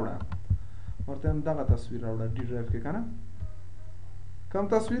تصویر راوړه ورته یم دغه تصویر راوړه ډي ډرایو کې که نه کم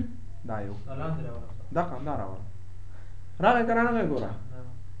تصویر دا یو دغه دا راوړه راغی که رانغی ګوره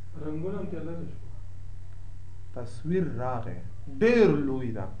تصویر راغی ډېر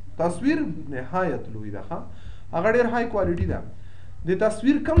لوی ده تصویر نهایت لوی ده هغه ډېر های کوالټي ده. د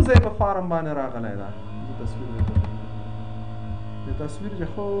تصویر کم ځای په فارم باندې راغلی ده د تصویر چې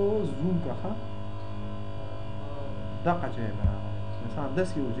خو زوم که دغه ځای به راغلی مثلا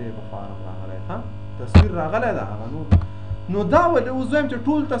داسې یو ځای په فارم راغلی تصویر راغلی ده هغه نو دا ولې اوس وایم چې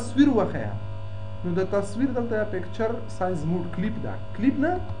ټول تصویر وښیه نو د تصویر دلته پکچر سایز موډ کلیپ ده کلیپ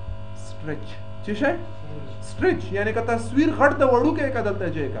نه سټریچ چې شی سټریچ یعنی که تصویر غټ د وړوکی که دلته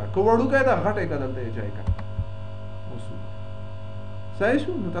ځای که وړوکی ده غټی که دلته یې ځای که صحیح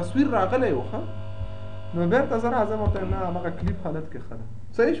شو نو تصویر راغلی و نو بیرته زه راځم ورته نه همغه کلیپ حالت کې ښه ده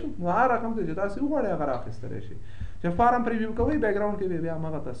صحیح شو نو هغه رقم ته چې تاسې وغواړئ هغه رااخیستلی شئ چې فارم پریویو کوئ بیکګراوند کې بیا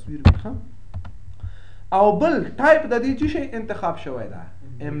همغه تصویر وي او بل ټایپ د دې چې شی انتخاب شوی ده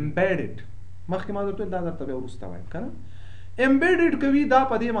امبیډډ مخکې ما درته دا درته بیا وروسته وایم که نه امبیډډ کوي دا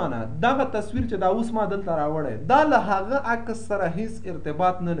په دې معنی دغه تصویر چې دا اوس ما دلته راوړی دا له هغه عکس سره هیڅ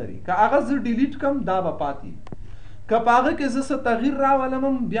ارتباط نه لري که هغه زه ډیلیټ کړم دا به پاتې که په هغه کې زه څه تغییر راولم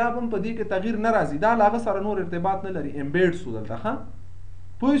بیا به په دې کې تغییر نه راځي دا له هغه سره نور ارتباط نه لري امبیډ سو دلته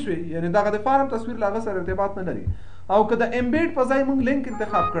پوه شوې یعنی دغه د فارم تصویر له هغه سره ارتباط نه لري او که د امبیډ په ځای موږ لینک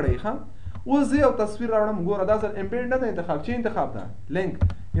انتخاب کړی ښه اوس زه یو تصویر راوړم ګوره دا ځل امبیډ نه ده انتخاب چې انتخاب ده لینک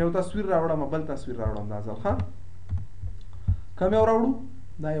یو تصویر راوړم بل تصویر راوړم دا ځل ښه کوم یو راوړو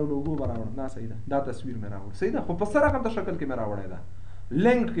دا یو لوګو به راوړم دا صحیح ده دا تصویر مې راوړ صحیح ده خو په سره رقم د شکل کې مې راوړی ده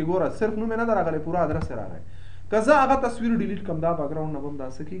لینک کې ګوره صرف نوم نه ده راغلی پوره ادرس یې راغی که زه هغه تصویر ډیلیټ کړم دا بیکګراوند نه به هم دا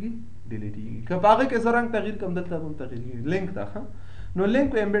څه کېږي ډیلیټ کېږي که په هغې کې زه رنګ تغییر کړم دلته به هم تغییر کېږي لینک ده ښه نو لینک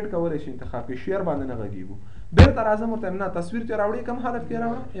په امبیډ کولی شي انتخاب کې شیر باندې نه غږیږو بیرته راځم ورته نه تصویر چې راوړې کوم حالت کې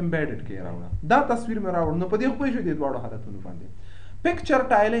راوړه امبیډډ کې راوړه دا تصویر مې راوړ نو په دې خو پوه شوې دې دواړو حالتونو باندې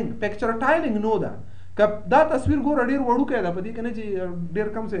پکچر ټایلینګ نو ده که دا تصویر ګوره ډېر وړوکی ده په دې کې نه چې ډېر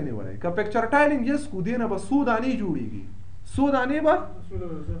کم ځای نیولی که پکچر ټایلینګ یس کو دې نه به څو دانې جوړېږي څو دانې به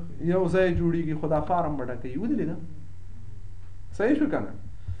یو ځای جوړېږي خو دا فارم به ډکوي ودرېږه ده صحیح شو که نه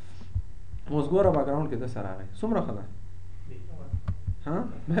اوس ګوره بیکګراوند کې داسې راغی څومره ښه ده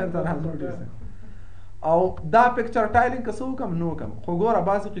بیرته راځم ډېر او دا پکچر ټایلینګ که څه وکړم نو وکړم خو ګوره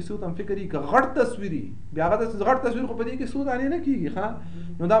بعضې قیسو ته هم فکر وي که غټ تصویر وي بیا هغه غټ تصویر خو په دې کې څو دانې نه کېږي ښه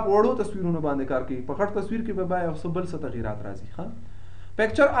نو دا په وړو تصویرونو باندې کار کوي په غټ تصویر کې به بیا یو څه بل څه تغیرات راځي ښه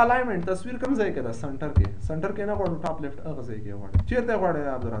پکچر الاینمنټ تصویر کوم ځای کې ده سنټر کې نه غواړو ټاپ لیفټ هغه ځای کې غواړو چېرته غواړې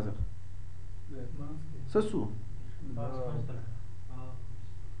عبدالرازق څه سو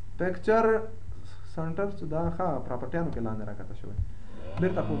پکچر سنټر چې دا ښه پراپرټیانو کې لاندې راکته شوی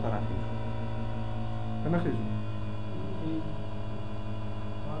بېرته پورته راخېږي که نه خېږو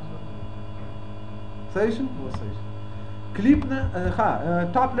صحیح شو اوس صحیح شو کلیپ نه ښه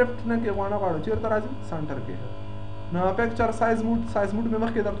ټاپ لیفټ نه کې غواړو چېرته راځي سنټر کې نو پکچر سایز موډ مې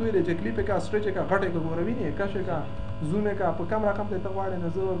مخکې درته ویلی چې کلیپ یې کا سټریچ یې کا غټ یې کا ګوره وینې کش یې کا زوم یې کا په کم رقم ته ته غواړې نو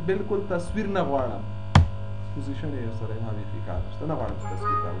زه بلکل تصویر نه غواړم پوزیشن یې سره ما وی کار نشته نه غواړم چې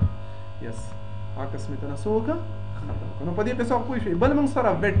تصویر راوړم یس عکس مې ته نه څه وکړه ختم کړه نو په دې قصه پوه شوې بل موږ سره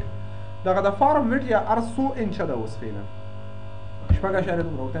ویټ دغه د فارم ویټ یا هر څو انچه ده اوس فعلا شپږ اشاریه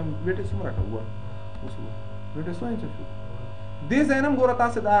دومره وته ویټ یې څومره که اووه اوس ویټ یې څو انچه شو دې ځای نه هم ګوره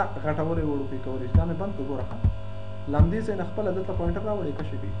تاسې دا غټولی وړوکی کولی شي دا مې بند کړه ګوره ښه لمدې ځای نه خپله دلته پوینټر راوړی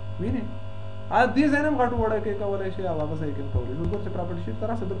کشې کوي وینې دې ځای نه هم غټ وړکی کولی شي او هغه ځای کې هم کولی شي ګوره چې پراپرټي شیټ ته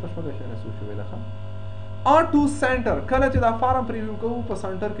راسه بېرته شپږ اشاریه څو شوې ده ښه آټو سینټر کله چې دا فارم پریویو کوو په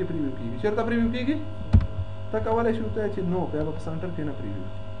سنټر کې پریویو کېږي چېرته پریویو کېږي ته کولی شي ورته چې نو بیا به په سنټر کې نه پریویو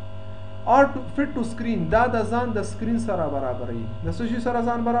آټو فټ ټو سکرین دا د ځان د سکرین سره برابروي د څه شي سره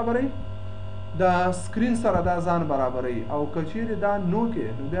ځان برابروي د سکرین سره دا ځان برابروي او که چیرې دا نو کې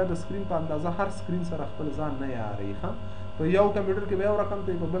نو بیا د سکرین په اندازه هر سکرین سره خپل ځان نه یاروي ښه په یو کمپیوټر کې به یو رقم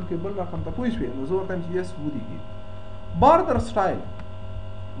ته په بل کې بل رقم ته پوه شوې نو زه ورته یم چې یس ودیږي بارډر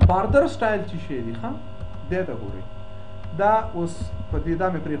سټایل چې شی دی ښه دې ته ګورئ دا اوس په دې دا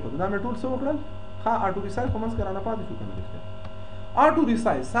مې پرېښود دا مې ټول څه وکړل ښه آټو ریسایز په منځ کې رانه پاتې شو که نه رښتیا آټو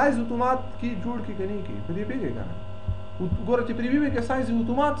ریسایز سایز اتومات کې جوړ کړي که نه کړي په دې پوهېږئ که نه ګوره چې پریویو کې سایز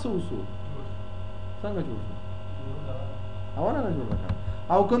اتومات څه وسو څنګه جوړ شو اوله نه جوړه که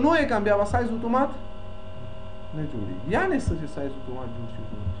او که نو یې کړم بیا به سایز اتومات نه جوړېږي یعنې څه چې سایز اتومات جوړ شي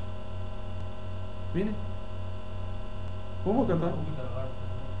وینې ومو کړه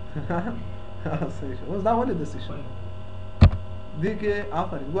صحیح شو اوس دا ولې داسې شو دې کې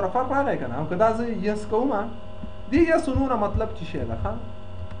آفرین ګوره فرق راغی که نه او که دا زه یس کوم دې یسونو نه مطلب چې شی ده ښه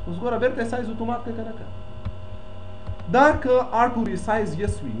اوس ګوره بېرته سایز اتومات که نه که دا که آټو ریسایز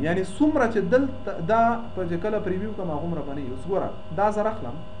یس وي یعنې څومره چې دلته دا په چې کله پریویو کړم هغومره به نه وي اوس ګوره دا زه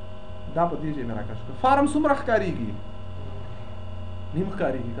راخلم دا په دې ځای مې راکش کړه فارم څومره ښکارېږي نیم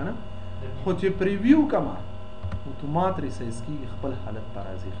ښکارېږي که نه خو چې پریویو کړم اتومات ریسایز کېږي خپل حالت ته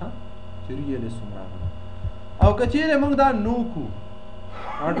راځي ښه چې ریل یې څومره راغله او که چیرې موږ دا نو کو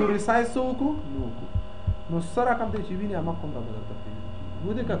آټو ریسایز څه وکړو نو کو نو څه رقم دی چې وینې هماغه کومره به درته پرېږدي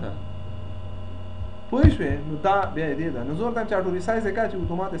ودې کته پوه شوې نو دا بیا یې دې ده نو زه ورته یم چې آټو ریسایز یې کړه چې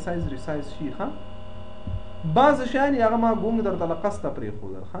اتومات سایز ریسایز شي ښه بعض شیان یې هغه ما ګونګ درته له قصده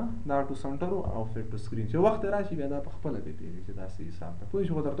پرېښودل ښه دا آټو سنټر او فټ ټو سکرین چې وخت یې راشي بیا دا په خپله به پوهېږي چې دا څه حساب ده پوه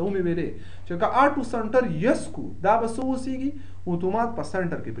شو خو درته ومې ویلې چې که آټو سنټر یس کو دا به څه اوسېږي اتومات په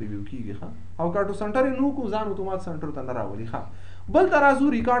سنټر کې پریویو کېږي ښه او که آټو سنټر یې نو کو ځان اتومات سنټر ته نه راولي ښه بل ته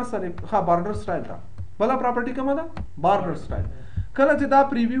راځو ریکارډ سره ښه بارډر سټایل ته بله پراپرټي کومه ده بارډر سټایل کله چې دا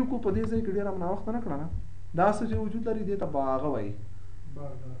پریویو کو په دې ځای کې ډېره ناوخته نه کړه نه دا څه چې وجود لري دې ته هغه وایي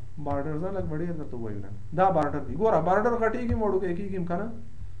بارډر ځه لږ وړې درته ووایو نه دا بارډر دی ګوره بارډر غټېږي وړوکی کېږي هم که نه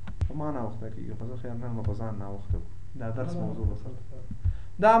په ما ناوخته کېږي خو زه خیال نه یم په ځان ناوخته دا درس موضوع به سره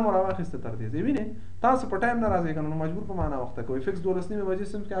دا مو راواخېسته تر دې ځای وینې تاسو په ټایم نه راځئ که نه نو مجبور په ما ناوخته کوئ فکس 12 نیمې بجې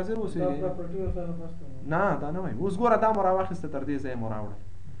صنف کې حاضر اوسېږئ نه دا نه وایم اوس ګوره دا مو راواخېسته تر دې ځای مو راوړه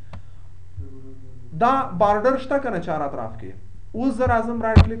دا بارډر شته که نه چار اطراف کې اوس زه راځم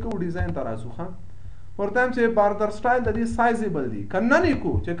رایټ کلیک کوو ډیزاین ته راځو ښه ورته وایم چې بارډر سټایل د دې سایزیبل دي که نه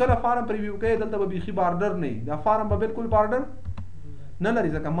لیکو چې کله فارم پریویو کوي دلته به بیخي بارډر نه وي دا فارم به بالکل بارډر نه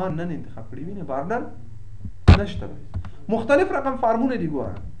لري ځکه ما نن انتخاب کړي وینې بارډر نشته مختلف رقم فارمونه دي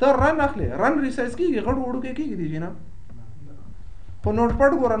ګوره ته رن اخلې رن ریسایز کېږي غټ وړوکی کېږي دي نه خو نوټ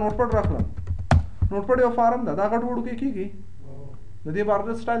پډ ګوره نوټ پډ راخلم نوټ پډ یو فارم ده دا غټ وړوکی کېږي د دې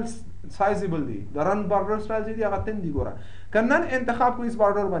بارډر سټایل سایزیبل دي د رن بارډر سټایل چې دي هغه 3 دي ګوره که نن انتخاب کوئ اس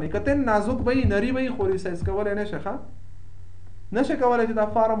بارډر باندې که 3 نازک به وي نري به وي خو ریسایز کولی نه شي ښه نه شي کولی چې دا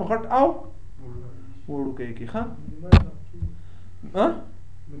فارم غټ او وړوکی کړي ښه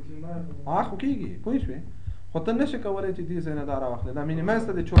خو کېږي پوه شوې خو ته نه شي کولی چې دې ځای نه دا راواخلې دا مینیمایز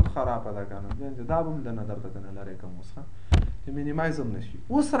ته د چوک خرابه ده که نه دا به هم د نظر ته نه لرې کوم اوس ښه چې مینیمایز هم نه شي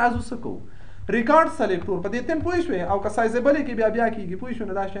اوس راځو څه کوو ریکارډ سلیکټور په دې 3 پوه شوې او که سایزیبل کې بیا کېږي پوه شو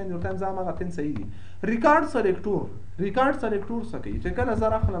نه دا شیان ورته هم زه هماغه 3 صحیح دي ریکارډ سلیکټور څه کوي چې کله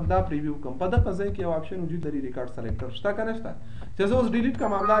زه راخلم دا پریویو کوم په دغه ځای کې یو آپشن وجود لري ریکارډ سلیکټر شته که نه شته چې زه اوس ډیلیټ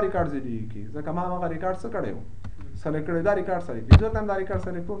کوم همدا ریکارډ ځای ډیلیټ کړي ځکه ما هغه ریکارډ څه کړی و سلیکټ کړی دا ریکارډ سلیکټ زه هم دا ریکارډ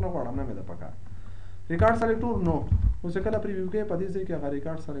سلیکټور نه غواړم نه مې ده پکار ریکارډ سلیکټور نو اوس کله پریویو کوي په دې ځای کې هغه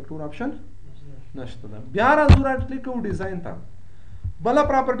ریکارډ سلیکټور آپشن نشته ده بیا راځو رایټ کلیک کوو ډیزاین ته بله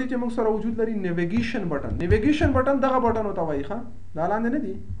پراپرټي چې موږ سره وجود لري نیویګیشن بټن دغه بټن ورته وایي ښه دا لاندې نه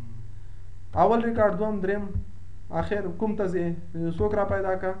دي اول ریکارډ دوم دریم اخر کوم ته ځې څوک را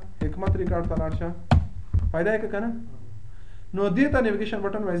پیدا که حکمت ریکارډ ته لاړ شه پیدا یې که که نه نو دې ته نیویګیشن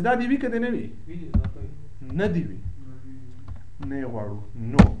بټن وایي دا دې وي که دې نه وي نه دې وي نه یې غواړو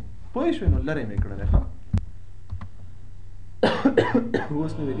نو پوه شوې نو لرې مې کړلی ښه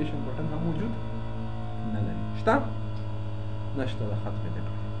اوس نیویګیشن بټن هم موجود نه لري شته نشته ده ختم یې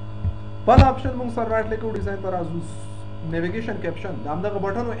کړی بل آپشن موږ سره رایټ کلیک کوو ډیزاین ته راځو نیویګیشن کیپشن د همدغه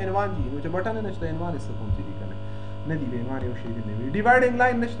بټنو عنوان دي نو چې بټن یې نشته عنوان یې څه کوم چې دي که نه دي عنوان یو شی دی نه وي ډیوایډینګ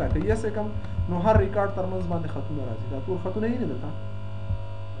لاین نشته که یې څه کم نو هر ریکارډ تر منځ باندې خطونه راځي دا تور خطونه یې نه دلته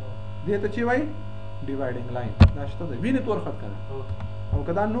دې ته چې وایي ډیوایډینګ لاین دا شته ده وینې تور خط که نه او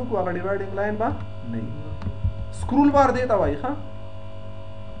که دا نو کو هغه ډیوایډینګ لاین به نه وي سکرول بار دې ته وایي ښه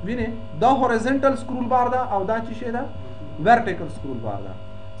وینې دا هورزنټل سکرول بار ده او دا چې شی ده ورټیکل سکرول بار ده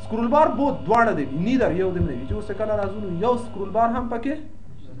سکرول بار بوت دواړه دی نیدر یو دم نه وي چې اوس کله راځو نو یو سکرول بار هم پکې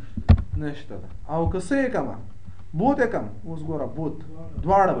نشته ده او که څه یې کمه بوت یې کم اوس ګوره بوت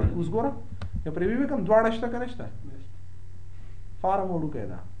دواړه وي اوس ګوره که پرې وي کم دواړه شته که نشته فارم وړوکی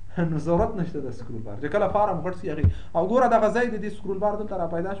ده نو ضرورت نشته د سکرول بار چې کله فارم غټ سي هغې او ګوره دغه ځای د دې سکرول بار دلته را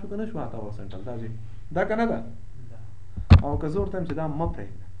پیدا شو که نه شو هته ورسنټل دا ځای دا که نه ده او که زه ورته یم چې دا مه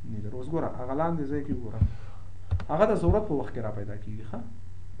پرېږده نیدر اوس ګوره هغه لاندې ځای کې وګوره هغه د ضرورت په وخت کې را پیدا کېږي ښه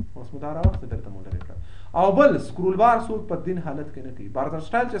اوس مو دا راوخته درته مو لرې کړه او بل سکرول بار څوک په دین حالت کې نه کوي بارډر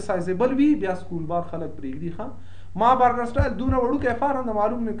سټایل چې سایزیبل وي بیا سکرول بار خلک پرېږدي ښه ما بارډر سټایل دونه وړوکی فارم د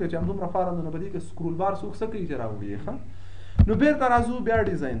معلوم نه کړه چې همدومره فارم نه په دې کې سکرول بار څوک څه کوي چې راوړي ښه نو بېرته راځو بیا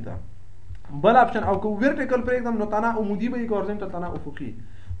ډیزاین ته بل آپشن او که ورټیکل پرېږدم نو تنه عمودي به وي که هورزنټل تنه افقي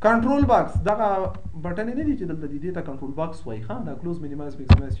کنټرول باکس دغه بټن نه دي چې دلته دي دې ته کنټرول باکس وایي ښه دا کلوز مینیمایز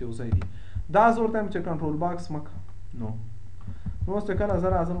میکسیمایز چې یو ځای دي دا زه ورته یم چې کنټرول باکس مه نو اوس چې کله زه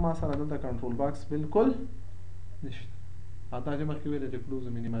راځم ما سره دلته کنټرول باکس بالکل نشته دا چې مخکې ویلې چې کلوز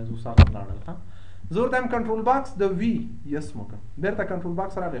مینیمایز اوس هغه لاړل ښه زه ورته یم کنټرول باکس د وي یس مو کړه بېرته کنټرول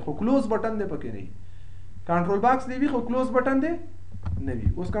باکس راغی خو کلوز بټن دی پکې نه وي کنټرول باکس دی وي خو کلوز بټن دی نه وي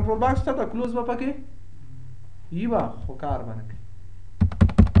اوس کنټرول باکس ته کلوز به پکې وي به خو کار به نه کوي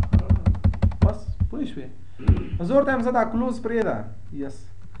بس پوه شوې زه ورته یم زه دا کلوز پرېږده یس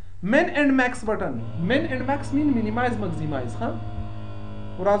من اینڈ میکس بٹن من اینڈ میکس مین مینیمایز مکسیمایز ښه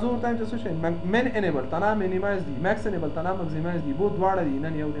راځو ورته یم چې څه شی من انیبل تنها مینیمایز دي میکس انیبل تنها مکسیمایز دي بو دواړه دي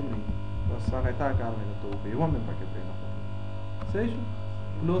نن یو دم نه بس هغه تا کار مې درته وکړو یوه مې پکې پرېنښود صحیح شو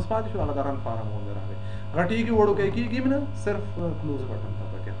کلوز پاتې شو هغه د رن فارم غوندې راغی غټېږي وړوکی کېږي هم نه صرف کلوز بټن ته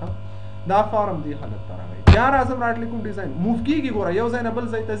پکې ښه دا فارم دې حالت ته راغی بیا راځم رایټ کلیک کوم ډیزاین موو کېږي ګوره یو ځای نه بل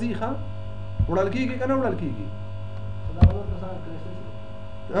ځای ته ځي ښه وړل کېږي که نه وړل کېږي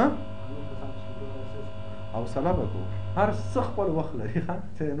حوصله به کوو هر څه خپل وخت لري ښه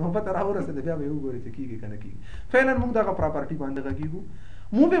چې نوبت راورسېده بیا به یې وګورې چې کېږي که نه کېږي فعلا موږ دغه پراپرټي باندې غږېږو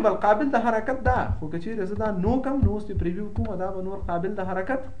موویبل قابل د حرکت ده خو که چېرې زه دا نو کم نو اوس چې پریویو کوم دا به نور قابل د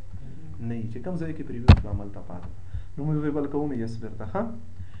حرکت نه وي چې کوم ځای کې پریویو شو هملته پاتې نو موویبل کوم یې یس بېرته ښه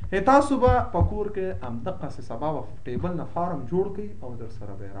تاسو به په کور کې همدقسې سبا به ټیبل نه فارم جوړ کړئ او در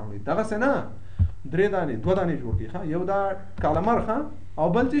سره به یې راوړئ دغسې نه 3 دانې 2 دانې جوړ کړئ ښه یو دا کالمر ښه او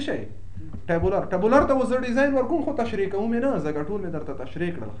بل څه شی ټیبولر ته اوس زه ډیزاین ورکوم خو تشریح کوم یې نه ځکه ټول مې درته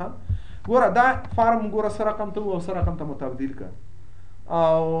تشریح کړل ښه ګوره دا فارم ګوره څه رقم ته و او څه رقم ته مو تبدیل کړه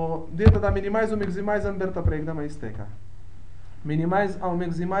او دې ته دا مینیمایز او میکسیمایز هم بېرته پرېږدم ایستی کړه مینیمایز او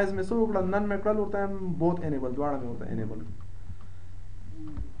میکسیمایز مې څه وکړل نن مې کړل ورته بوت انیبل دواړه مې ورته انیبل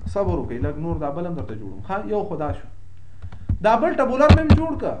صبر وکړئ لږ نور دا بل هم درته جوړوم ښه یو خدا شو دا بل ټبولر مې هم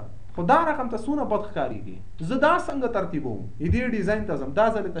جوړ کړه خو دا رقم ته څونه بد ښکارېږي زه دا څنګه ترتیبوم دې ډیزاین ته ځم دا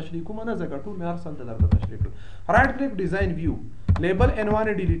ځلې تشریح کوم نه ځکه ټول مې هر ځل ته درته تشریح کړو رایټ کلیک ډیزاین ویو لیبل N1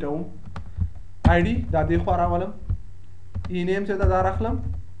 یې ډیلیټوم آی ډي دا دې خوا راولم ای نیم چې دا راخلم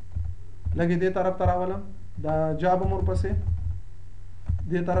لږ دې طرف ته راولم دا جاب هم ورپسې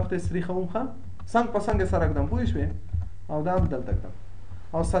دې طرف ته سریښوم ښه څنګ په څنګ یې سره ږدم پوه شوې او دا هم دلته ږدم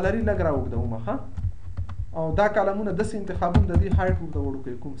او سلري لږ راوږدوم ښه او دا کالمونه داسې انتخابونه د دې هایټ ورته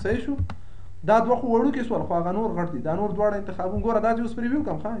وړوکی کوم صحیح شو دا دوه خو وړوکي شول خو هغه نور غټ دي دا نور دواړه انتخابونه ګوره دا چې اوس پریویو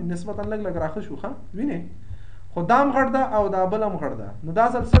کړم ښه نسبتا لږ لږ راښه شو ښه وینې خو دا هم غټ ده او دا بل هم غټ ده نو دا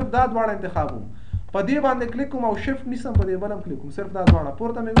ځل صرف دا دواړه انتخابوم په دې باندې کلیک کوم او شفټ نیسم په دې بل هم کلیک کوم صرف دا دواړه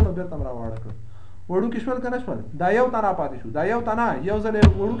پورته مې کړو بېرته م راواړه کړ وړوکي شول که نه شول دا یو تنه پاتې شو دا یو تنه یو ځل یې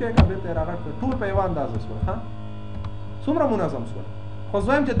وړوکی کړه بېرته یې راغټ کړ ټول په یوه اندازه شول ښه څومره منظم شول خو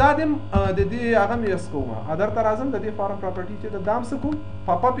زه وایم چې دا دې د دې هغه مې یس کوم ادر ته راځم د دې فارم پراپرټي چې د دام څه کوم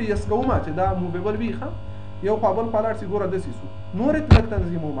پاپ اپ یس کوم چې دا موویبل وي ښه یو خوا بل خوا لاړ شي ګوره داسې شو نور یې لږ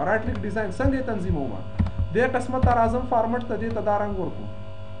تنظیموم رایټ کلیک ډیزاین څنګه یې تنظیموم دې قسمت ته راځم فارمټ ته دې ته دا رنګ ورکوم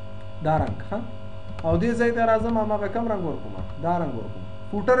دا رنګ ښه او دې ځای ته راځم هماغه کم رنګ ورکوم دا رنګ ورکوم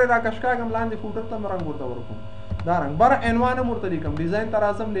فوټر یې راکش کاږم لاندې فوټر ته م رنګ ورته ورکوم دا رنګ بره N1 هم ورته لیکم ډیزاین ته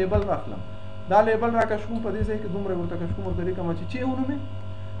راځم لیبل راخلم دا لیبل راکش کوم په دې ځای کې دومره ورته کش کوم ورته لیکم چې ونومې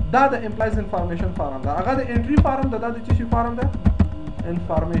دا د امپلایز انفارمیشن فارم ده هغه د انټري فارم ده دا د څه شي فارم ده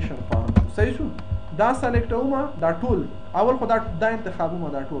انفارمیشن فارم صحیح شو دا سلیکټوم دا ټول اول خو دا انتخابوم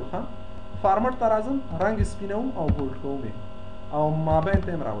دا ټول ښه فارمټ ته راځم رنګ سپینوم او بولډ کوم او مابین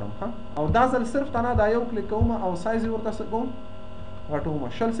ته یې راوړم ښه او دا ځل صرف تنه دا یو کلیک کوم او سایز یې ورته څه کوم غټوم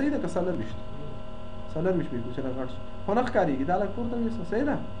شل صحیح ده که 40 به چې غټ خو نه ښکارېږي دا لږ پورته وي صحیح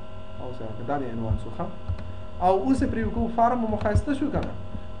ده او څه دا د N1 شو ښه او اوس یې پرې وکړو فارم مو ښایسته شو که نه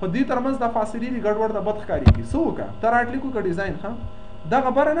خو دې ترمنځ دا فاصلې دي ګډوډ د بد ښکارېږي څه وکړه ته رایټ کلیک وکړه ډیزاین ښه دغه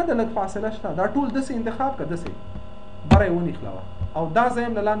بره نه ده لږ فاصله شته دا ټول داسې انتخاب کړه داسې بره یې ونښلوه او دا ځای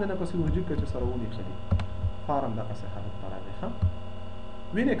هم له لاندې نه پسې ورجګ کړه چې سره ونښلي فارم دغسې حالت ته راغی ښه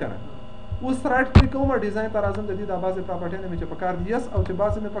وینې که نه اوس رایټ کلیک کوم ډیزاین ته راځم د دې دا بعضې پراپرټیانې مې چې په کار دي یس او چې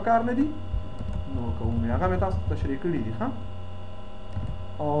بعضې مې په کار نه دي نو کوم هغه مې تاسو تشریح کړي دي ښه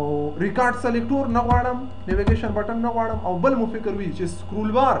او ریکارډ سلیکټور نه غواړم نیویګیشن بټن نه غواړم او بل مو فکر وي چې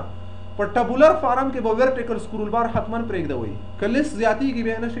سکرول بار په ټبولر فارم کې به ورټیکل سکرول بار حتما پرېږدوئ که لیست زیاتېږي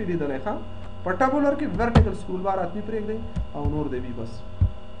بیا نه شئ لیدلی ښه په ټبولر کې ورټیکل سکرول بار حتمي پرېږدئ او نور دی وي بس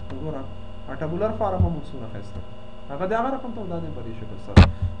وګوره ټبولر فارم هم څونه ښایسته هغه د هغه رقم ته دا دی په دې شکل سره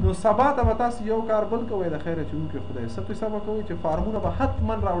نو سبا ته به تاسو یو کار بل کوئ د خیره چې وکړي خدای څه پیسه به کوئ چې فارمونه به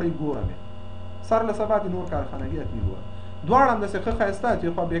حتما راوړئ ګوره مې سر له سبا دې نور کارخانګي حتمي ګوره دواړه هم داسې ښه ښایسته چې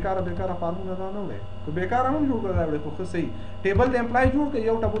خو بیکاره فارمونه را نه وړئ که بیکاره هم جوړ کړی راوړئ خو ښه صحیح ټیبل د امپلای جوړ کړئ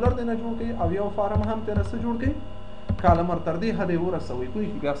یو ټبولر دی نه جوړ کړئ او یو فارم هم ترې نه څه جوړ کړئ کالمر تر دې حده یې ورسوئ پوه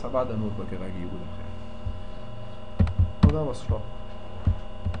شئ بیا سبا د نور پکې غږېږو د خیر خدا به سټاپ